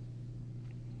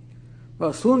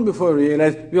 But soon before we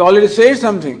realize we already said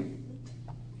something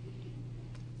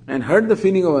and hurt the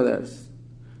feeling of others.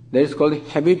 That is called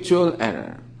habitual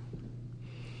error.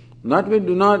 Not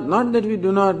that we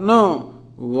do not know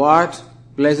what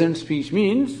pleasant speech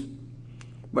means,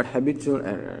 but habitual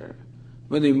error.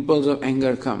 When the impulse of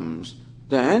anger comes,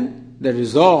 then the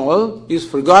resolve is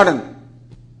forgotten.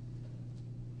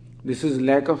 This is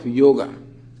lack of yoga.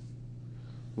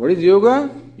 What is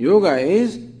yoga? Yoga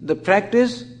is the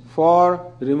practice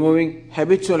for removing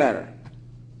habitual error.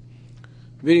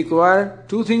 We require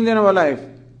two things in our life,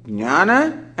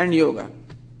 jnana and yoga.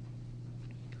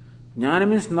 Jnana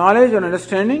means knowledge or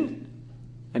understanding,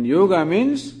 and yoga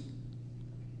means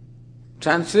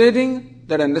translating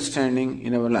that understanding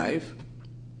in our life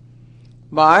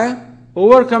by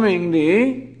overcoming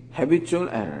the habitual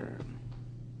error.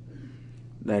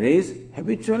 That is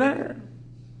habitual error.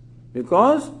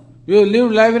 Because we have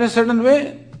lived life in a certain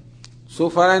way.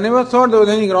 So far I never thought there was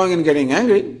anything wrong in getting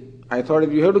angry. I thought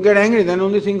if you have to get angry, then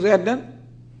only things get done.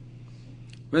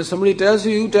 When somebody tells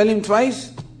you, you tell him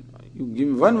twice. You give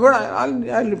me one word,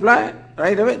 I'll reply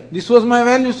right away. This was my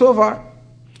value so far.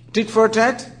 Tit for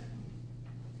tat.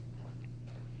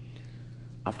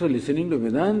 After listening to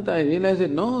Vedanta, I realized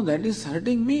that no, that is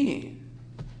hurting me.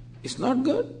 It's not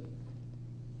good.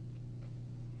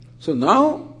 So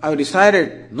now I've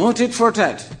decided, no tit for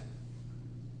tat.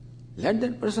 Let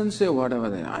that person say whatever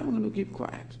they are. I'm going to keep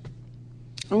quiet.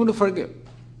 I'm going to forgive.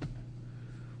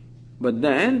 But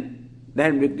then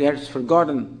that gets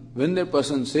forgotten. When that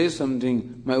person says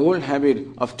something, my old habit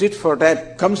of tit for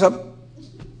tat comes up.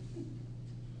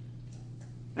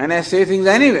 And I say things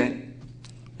anyway.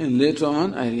 And later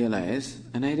on I realize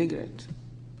and I regret.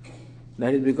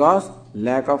 That is because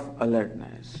lack of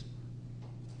alertness.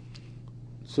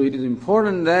 So it is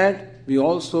important that we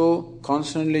also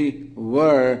constantly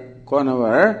work on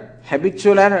our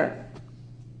habitual error.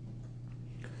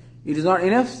 It is not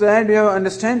enough that we have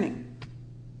understanding.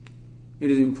 It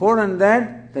is important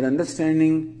that that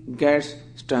understanding gets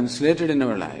translated in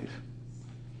our life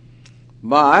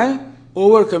by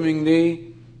overcoming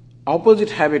the opposite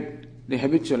habit, the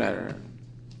habitual error.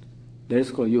 That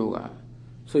is called yoga.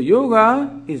 So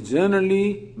yoga is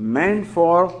generally meant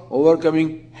for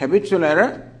overcoming habitual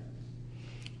error,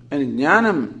 and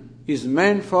jnanam is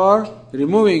meant for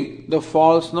removing the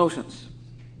false notions.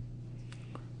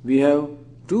 We have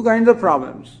two kinds of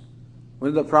problems. One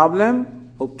is the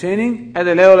problem obtaining at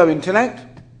the level of intellect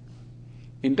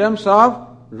in terms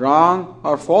of wrong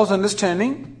or false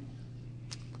understanding,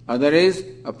 or there is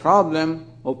a problem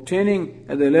obtaining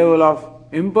at the level of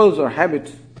impulse or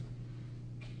habit.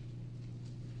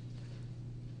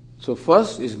 So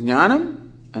first is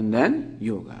jnanam and then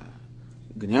yoga.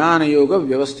 Jnana yoga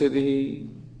vyavasthiti,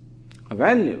 a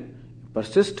value,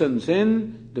 persistence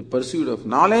in the pursuit of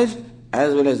knowledge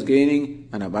as well as gaining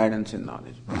an abidance in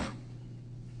knowledge.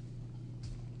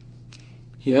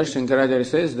 Here Shankaracharya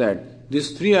says that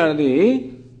these three are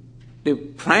the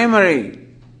primary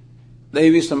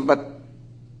Daivi Sampat.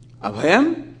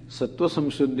 Abhayam, Sattva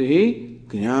Samshuddhi,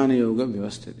 Jnana Yoga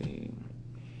Vyavasthiti.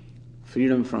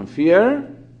 Freedom from fear,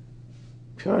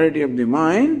 purity of the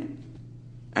mind,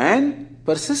 and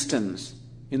persistence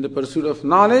in the pursuit of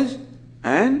knowledge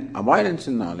and abidance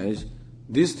in knowledge.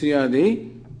 These three are the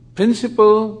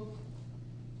principal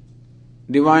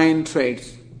divine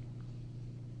traits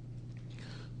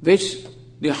which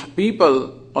the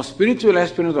people or spiritual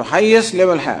aspirants of highest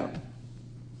level have.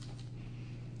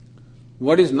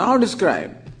 What is now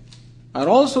described are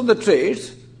also the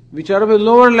traits which are of a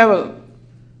lower level.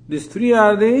 These three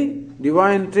are the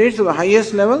divine traits of the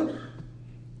highest level,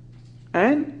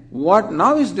 and what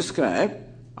now is described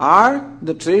are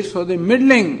the traits for the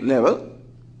middling level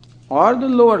or the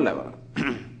lower level.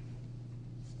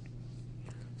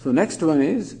 So next one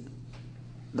is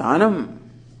Dhanam.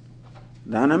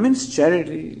 Dana means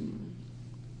charity.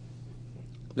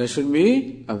 There should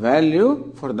be a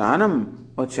value for Dhanam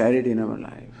or charity in our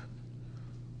life.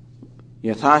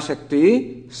 Yatha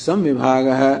Shakti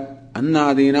Samvibhagah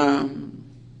Annadina.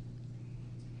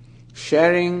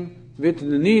 Sharing with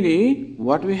the needy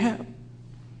what we have.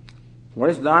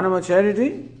 What is Dhanam or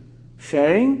charity?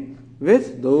 Sharing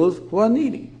with those who are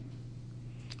needy.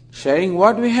 Sharing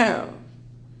what we have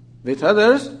with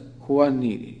others who are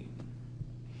needy.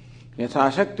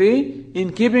 Yatha Shakti,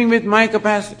 in keeping with my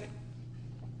capacity.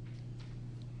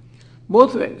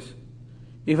 Both ways.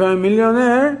 If I am a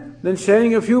millionaire, then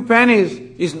sharing a few pennies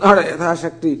is not a Yatha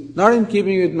Shakti, not in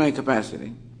keeping with my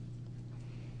capacity.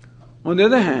 On the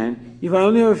other hand, if I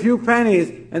only have a few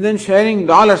pennies and then sharing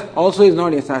dollars also is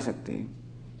not Yatha Shakti.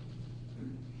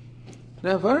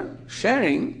 Therefore,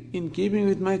 sharing in keeping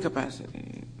with my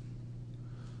capacity.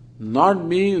 Not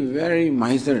be very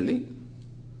miserly,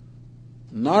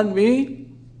 not be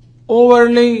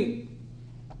overly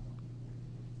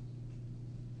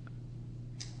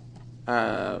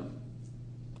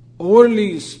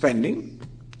spending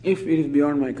if it is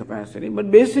beyond my capacity.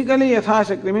 But basically, Yatha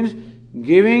Shakti means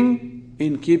giving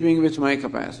in keeping with my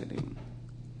capacity,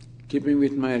 keeping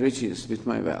with my riches, with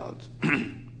my wealth.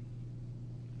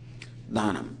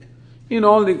 Dhanam. In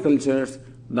all the cultures,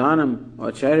 Dhanam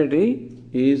or charity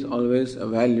is always a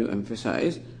value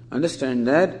emphasized. Understand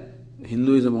that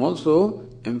Hinduism also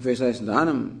emphasizes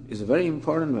Dhanam is a very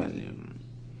important value.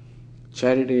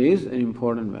 Charity is an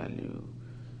important value.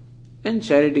 And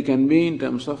charity can be in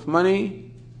terms of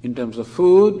money, in terms of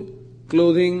food,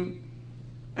 clothing,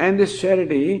 and this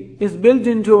charity is built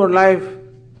into our life.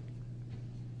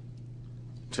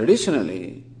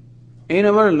 Traditionally, in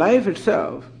our life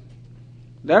itself,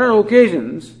 there are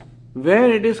occasions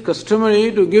where it is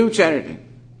customary to give charity.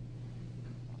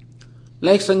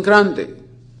 Like Sankranti,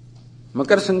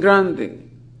 Makar Sankranti.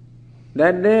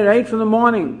 That day, right from the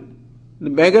morning, the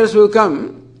beggars will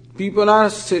come. People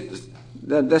are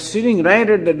they're sitting right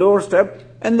at the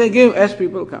doorstep and they give as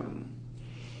people come.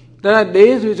 There are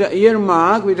days which are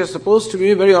earmarked, which are supposed to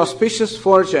be very auspicious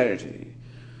for charity.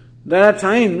 There are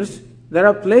times, there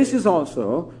are places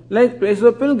also, like places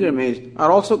of pilgrimage,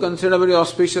 are also considered very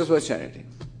auspicious for charity.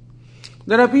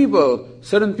 There are people,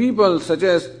 certain people such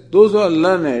as those who are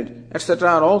learned,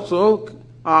 etc.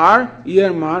 are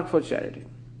earmarked for charity.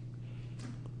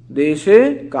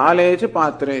 Deshe, kalecha,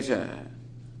 patrecha.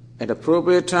 At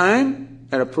appropriate time,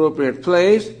 at appropriate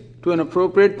place, to an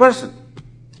appropriate person.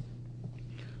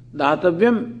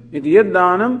 Datavyam iti yad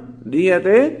dhanam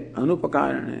diyate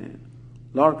anupakarane.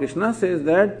 Lord Krishna says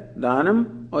that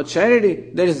dhanam or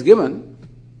charity that is given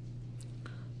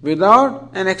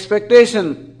without an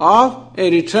expectation of a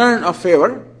return of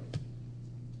favor,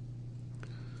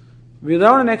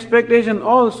 without an expectation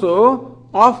also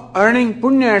of earning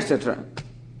punya, etc.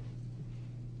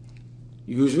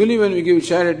 Usually when we give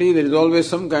charity, there is always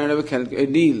some kind of a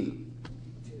deal.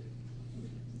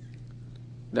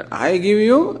 That I give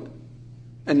you,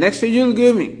 and next day you will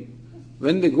give me.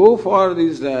 When they go for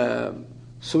these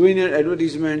souvenir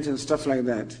advertisements and stuff like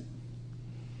that,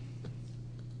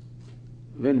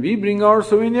 when we bring our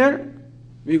souvenir,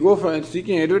 we go for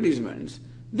seeking advertisements.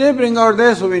 They bring out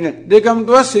their souvenir. They come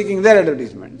to us seeking their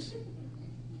advertisements.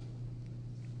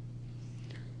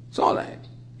 It's all right.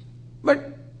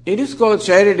 But it is called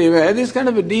charity where this kind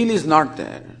of a deal is not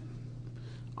there.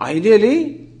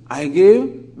 Ideally, I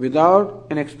give without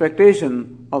an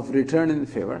expectation of return in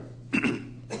favor.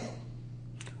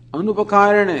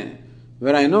 Anupakarane,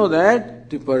 where I know that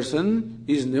the person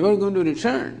is never going to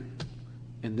return,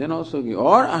 and then also give.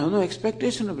 Or I have no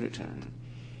expectation of return.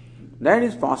 That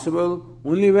is possible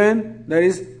only when there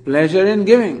is pleasure in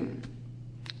giving.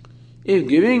 If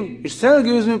giving itself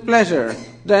gives me pleasure,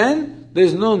 then there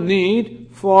is no need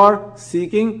for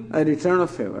seeking a return of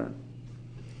favor.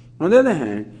 On the other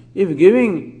hand, if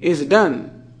giving is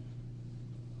done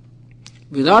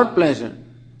without pleasure,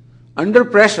 under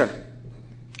pressure,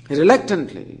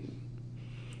 reluctantly,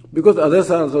 because others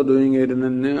are also doing it, and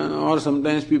then, or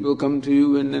sometimes people come to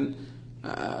you and then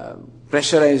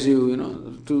pressurize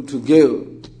you, to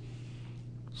give.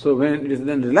 So when it is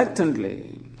done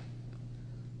reluctantly,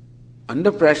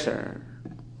 under pressure,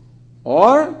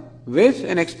 or with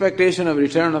an expectation of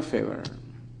return of favor,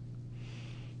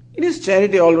 it is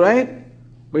charity, all right,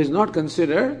 but it is not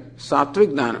considered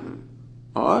sattvic dhanam,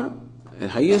 or the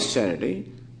highest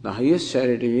charity. The highest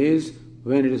charity is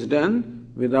when it is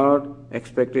done without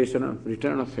expectation of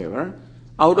return of favor,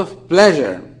 out of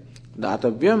pleasure.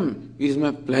 Datavyam is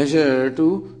my pleasure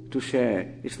to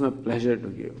share, it's my pleasure to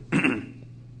give.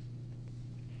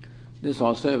 This is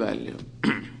also a value.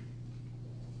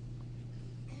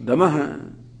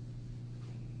 Damaha.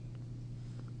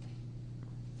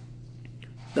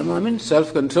 Damaha means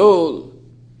self-control.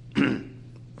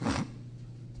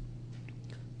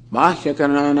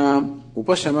 Bahyakarnana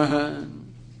upashamaha.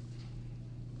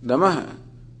 Damaha,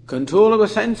 control of the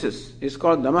senses, is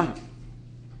called damaha.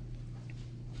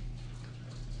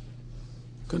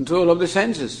 Control of the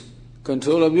senses,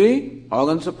 control of the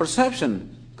organs of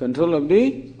perception, control of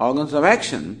the organs of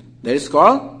action, that is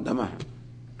called damaha.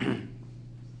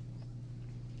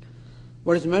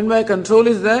 What is meant by control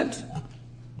is that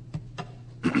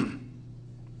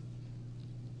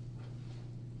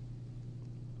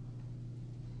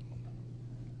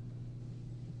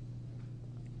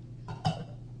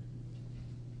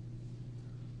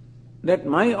that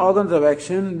my organs of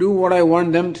action do what I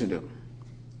want them to do.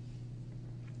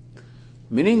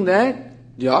 Meaning that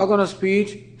the organ of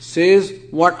speech says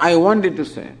what I want it to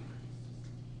say.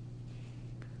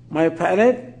 My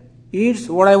palate eats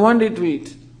what I want it to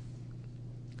eat.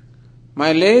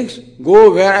 My legs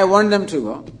go where I want them to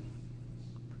go.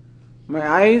 My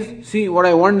eyes see what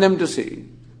I want them to see.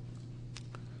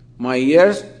 My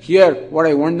ears hear what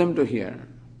I want them to hear.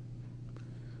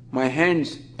 My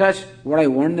hands touch what I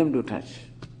want them to touch.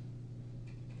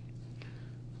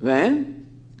 When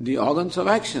the organs of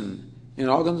action and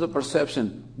organs of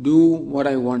perception do what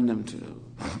I want them to do.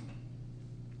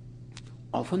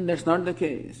 Often that's not the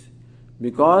case,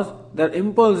 because there are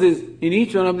impulses in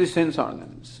each one of the sense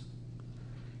organs.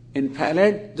 In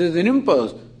palate, there is an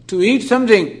impulse to eat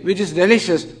something which is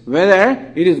delicious,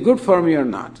 whether it is good for me or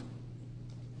not.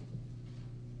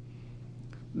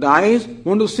 The eyes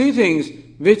want to see things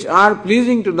which are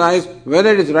pleasing to the eyes,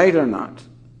 whether it is right or not.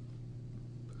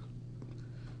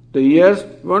 The ears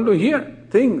want to hear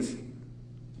things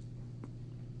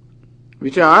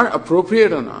which are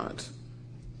appropriate or not.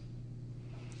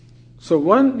 So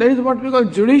that is what we call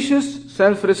judicious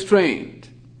self-restraint.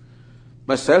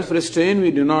 By self-restraint, we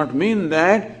do not mean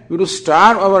that we do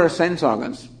starve our sense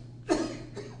organs.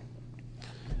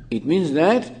 It means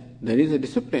that there is a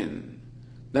discipline.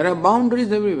 There are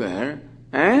boundaries everywhere,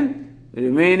 and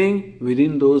remaining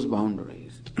within those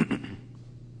boundaries.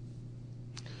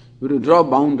 We do draw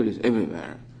boundaries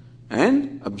everywhere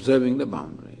and observing the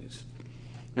boundaries.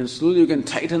 And slowly you can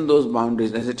tighten those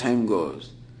boundaries as the time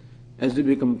goes. As you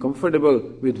become comfortable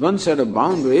with one set of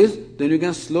boundaries, then you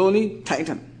can slowly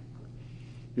tighten.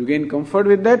 You gain comfort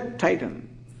with that, tighten.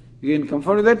 You gain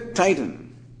comfort with that,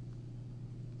 tighten.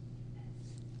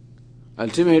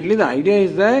 Ultimately, the idea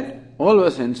is that all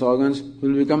our sense organs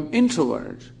will become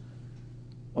introverts.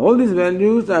 All these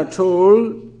values are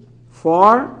told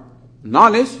for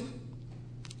knowledge,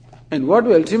 and what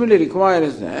we ultimately require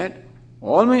is that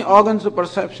all my organs of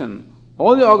perception,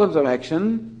 all the organs of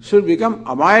action should become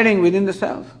abiding within the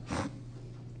self.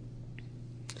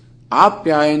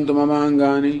 Apyayantu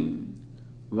mamangani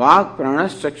vak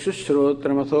pranas chakshus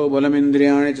shrotramatho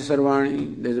balamindriyani cha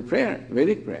sarvani. There is a prayer,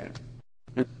 Vedic prayer,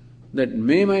 that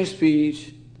may my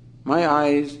speech, my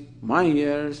eyes, my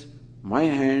ears, my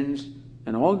hands,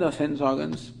 and all the sense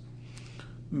organs,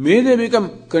 may they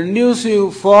become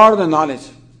conducive for the knowledge.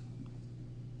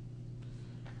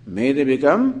 May they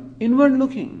become inward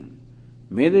looking.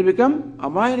 May they become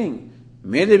abiding.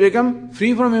 May they become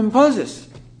free from impulses.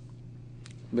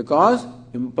 Because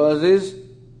impulses,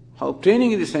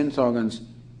 obtaining the sense organs,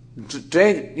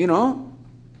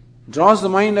 draws the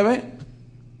mind away.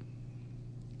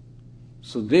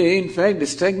 So they in fact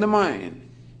distract the mind.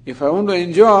 If I want to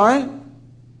enjoy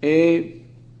a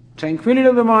tranquility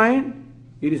of the mind,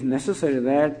 it is necessary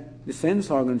that the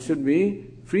sense organs should be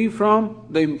free from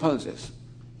the impulses.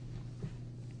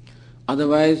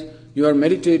 Otherwise, you are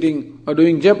meditating or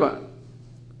doing japa,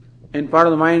 and part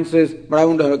of the mind says, but I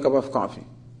want to have a cup of coffee.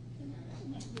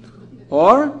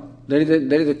 Or there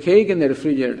is a cake in the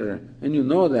refrigerator, and you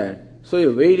know that. So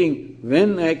you're waiting,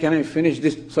 when can I finish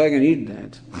this so I can eat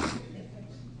that?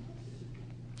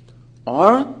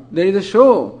 Or there is a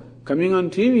show coming on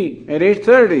TV at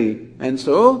 8:30, and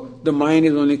so the mind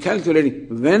is only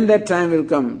calculating when that time will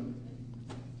come.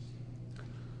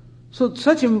 So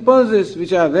such impulses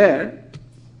which are there,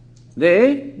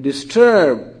 they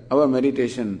disturb our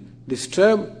meditation,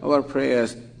 disturb our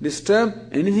prayers, disturb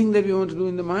anything that we want to do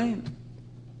in the mind.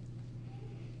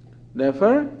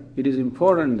 Therefore, it is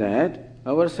important that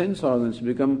our sense organs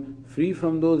become free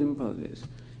from those impulses.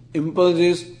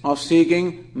 Impulses of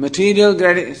seeking material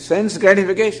sense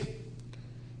gratification.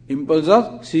 Impulse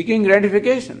of seeking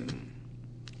gratification.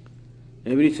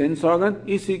 Every sense organ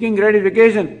is seeking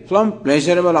gratification from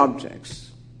pleasurable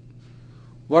objects.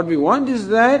 What we want is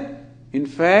that, in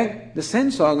fact, the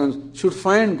sense organs should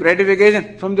find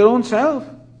gratification from their own self.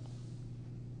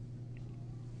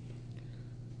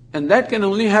 And that can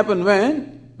only happen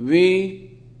when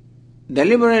we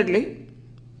deliberately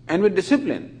and with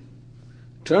discipline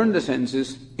turn the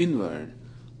senses inward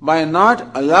by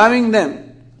not allowing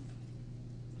them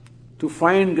to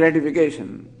find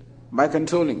gratification, by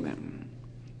controlling them.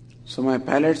 So my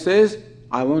palate says,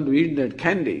 I want to eat that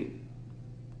candy.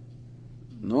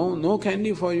 No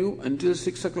candy for you until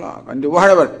 6 o'clock, until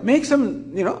whatever. Make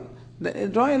some,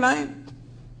 draw a line.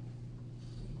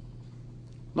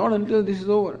 Not until this is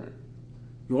over.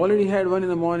 You already had one in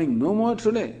the morning, no more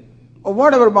today. Or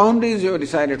whatever boundaries you have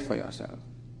decided for yourself.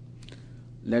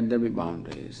 Let there be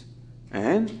boundaries.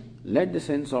 And let the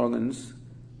sense organs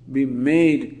be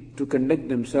made to conduct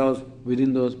themselves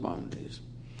within those boundaries.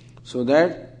 So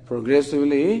that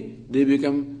progressively they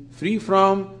become free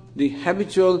from the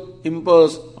habitual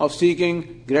impulse of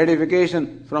seeking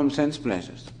gratification from sense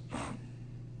pleasures.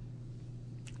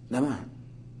 Dhamma.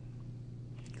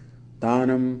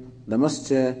 Dhanam,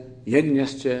 dhamascha,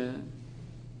 yajnascha.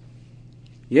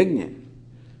 Yajna.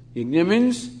 Yajna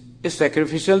means a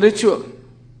sacrificial ritual.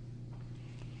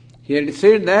 Here it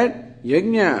said that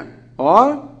yajna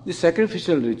or the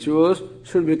sacrificial rituals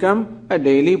should become a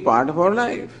daily part of our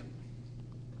life.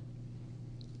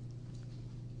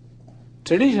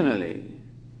 Traditionally,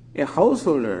 a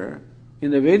householder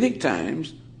in the Vedic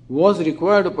times was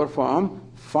required to perform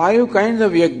 5 kinds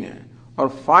of yajna or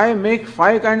make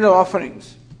 5 kinds of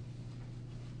offerings.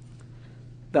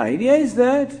 The idea is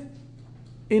that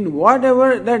in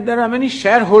whatever, that there are many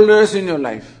shareholders in your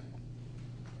life.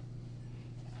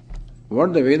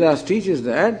 What the Vedas teach is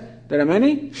that there are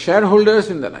many shareholders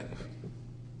in the life.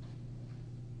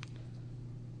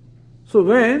 So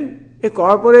when a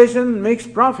corporation makes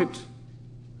profit,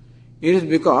 it is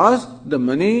because the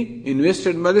money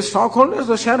invested by the stockholders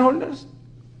or shareholders.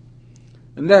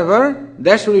 And therefore,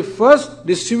 that should be first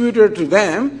distributed to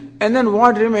them, and then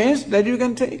what remains, that you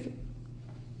can take.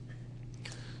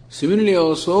 Similarly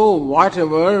also,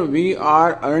 whatever we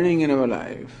are earning in our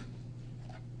life,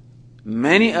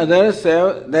 many others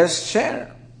have their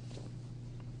share.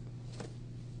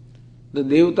 The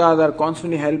devatas are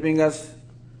constantly helping us.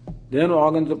 They have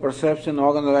organs of perception,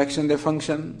 organs of action, they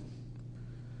function.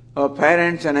 Our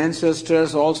parents and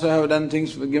ancestors also have done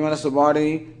things, given us a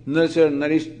body, nurtured,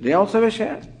 nourished. They also have a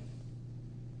share.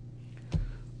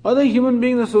 Other human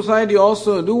beings in society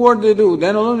also do what they do.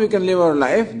 Then alone we can live our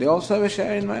life. They also have a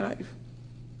share in my life.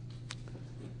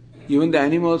 Even the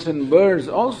animals and birds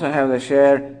also have a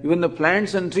share. Even the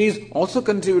plants and trees also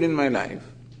contribute in my life.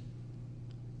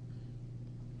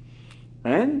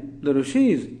 And the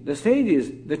rishis, the sages,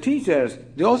 the teachers,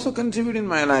 they also contribute in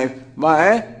my life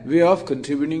by way of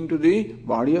contributing to the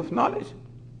body of knowledge.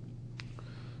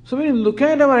 So when you look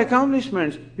at our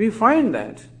accomplishments, we find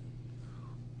that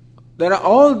there are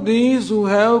all these who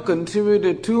have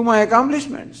contributed to my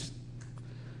accomplishments.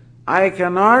 I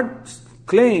cannot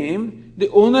claim the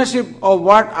ownership of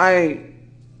what my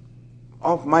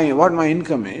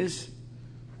income is,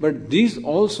 but these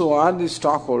also are the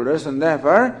stockholders, and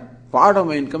therefore part of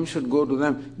my income should go to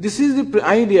them. This is the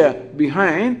idea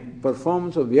behind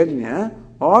performance of yajna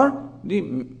or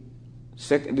the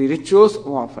rituals of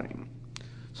offering.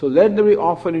 So let there be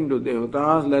offering to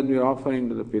devatas, let there be offering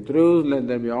to the pitrus, let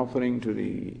there be offering to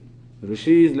the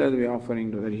rishis, let there be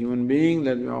offering to the human beings,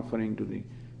 let there be offering to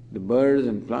the birds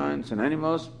and plants and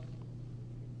animals.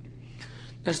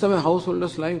 That's the way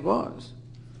householder's life was.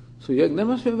 So yajna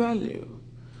must be value.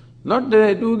 Not that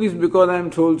I do this because I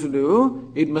am told to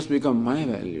do, it must become my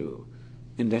value.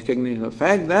 In recognition of the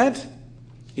fact that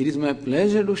it is my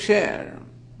pleasure to share,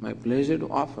 my pleasure to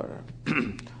offer.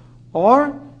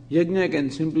 Or yajna can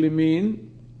simply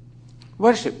mean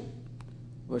worship,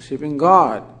 worshipping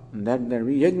God, and that there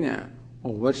be yajna.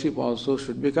 Or worship also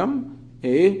should become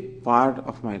a part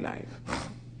of my life.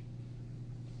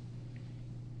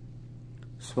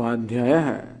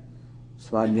 Swadhyaya.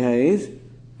 Swadhyaya is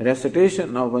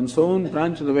recitation of one's own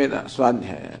branch of the Vedas,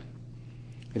 Swadhyaya.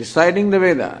 Reciting the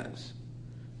Vedas,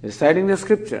 reciting the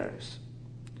scriptures.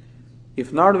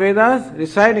 If not Vedas,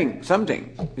 reciting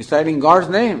something, reciting God's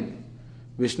name,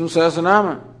 Vishnu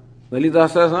Sahasranama, Lalita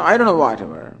Sahasranama, I don't know,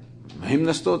 whatever,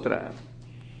 Mahimna Stotra.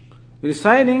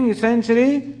 Reciting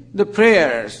essentially the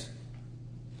prayers.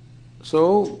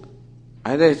 So,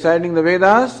 either reciting the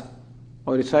Vedas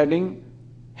or reciting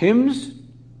hymns,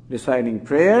 reciting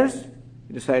prayers,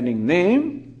 reciting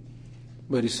name,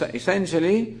 but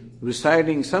essentially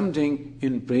reciting something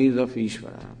in praise of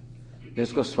Ishvara.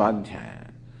 That's called Swadhyaya.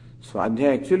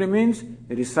 Swadhyaya actually means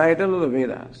recital of the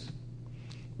Vedas.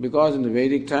 Because in the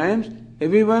Vedic times,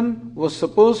 everyone was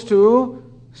supposed to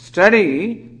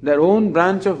study their own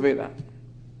branch of Veda.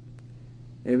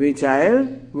 Every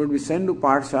child would be sent to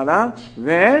Pathshala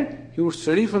where he would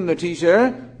study from the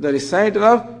teacher the recital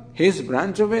of his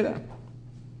branch of Veda.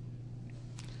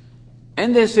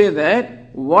 And they say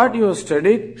that what you have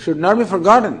studied should not be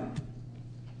forgotten.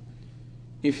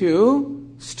 If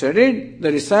you studied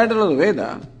the recital of the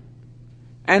Veda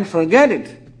and forget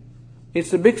it,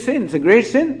 it's a big sin, it's a great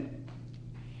sin.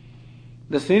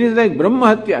 The sin is like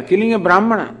Brahmahatya, killing a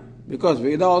Brahmana, because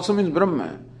Veda also means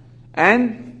Brahma.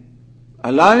 And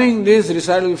allowing this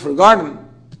recital to be forgotten,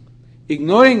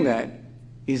 ignoring that,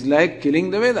 is like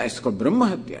killing the Veda. It's called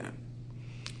Brahmahatya.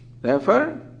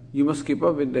 Therefore, you must keep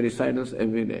up with the recitals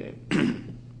every day.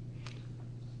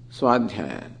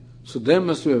 Swadhyaya. So there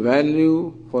must be a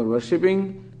value for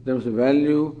worshipping, there must be a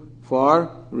value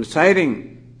for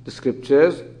reciting the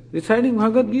scriptures, reciting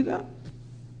Bhagavad Gita,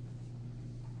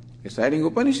 reciting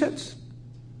Upanishads,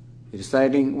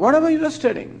 reciting whatever you are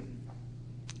studying,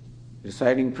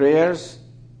 reciting prayers,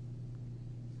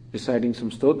 reciting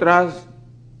some stotras,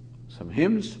 some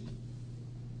hymns.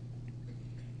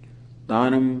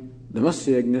 Dhanam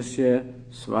dhamasya yajnasya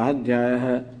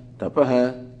svadhyaya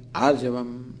tapaha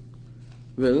arjavam.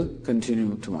 Will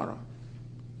continue tomorrow.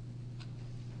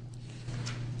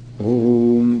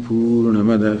 Om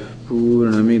Purnamadah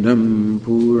Purnamidam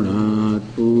Purnat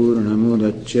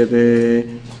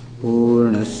Purnamudachyate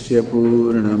Purnasya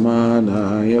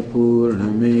Purnamadaya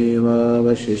Purnameva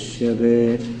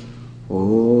Vashishyate.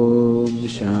 Om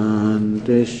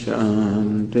Shanti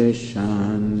Shanti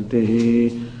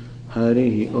Shanti.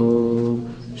 Hari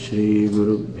Om Shri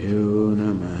Gurubhyo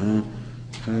Namaha.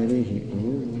 Hari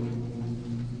Om.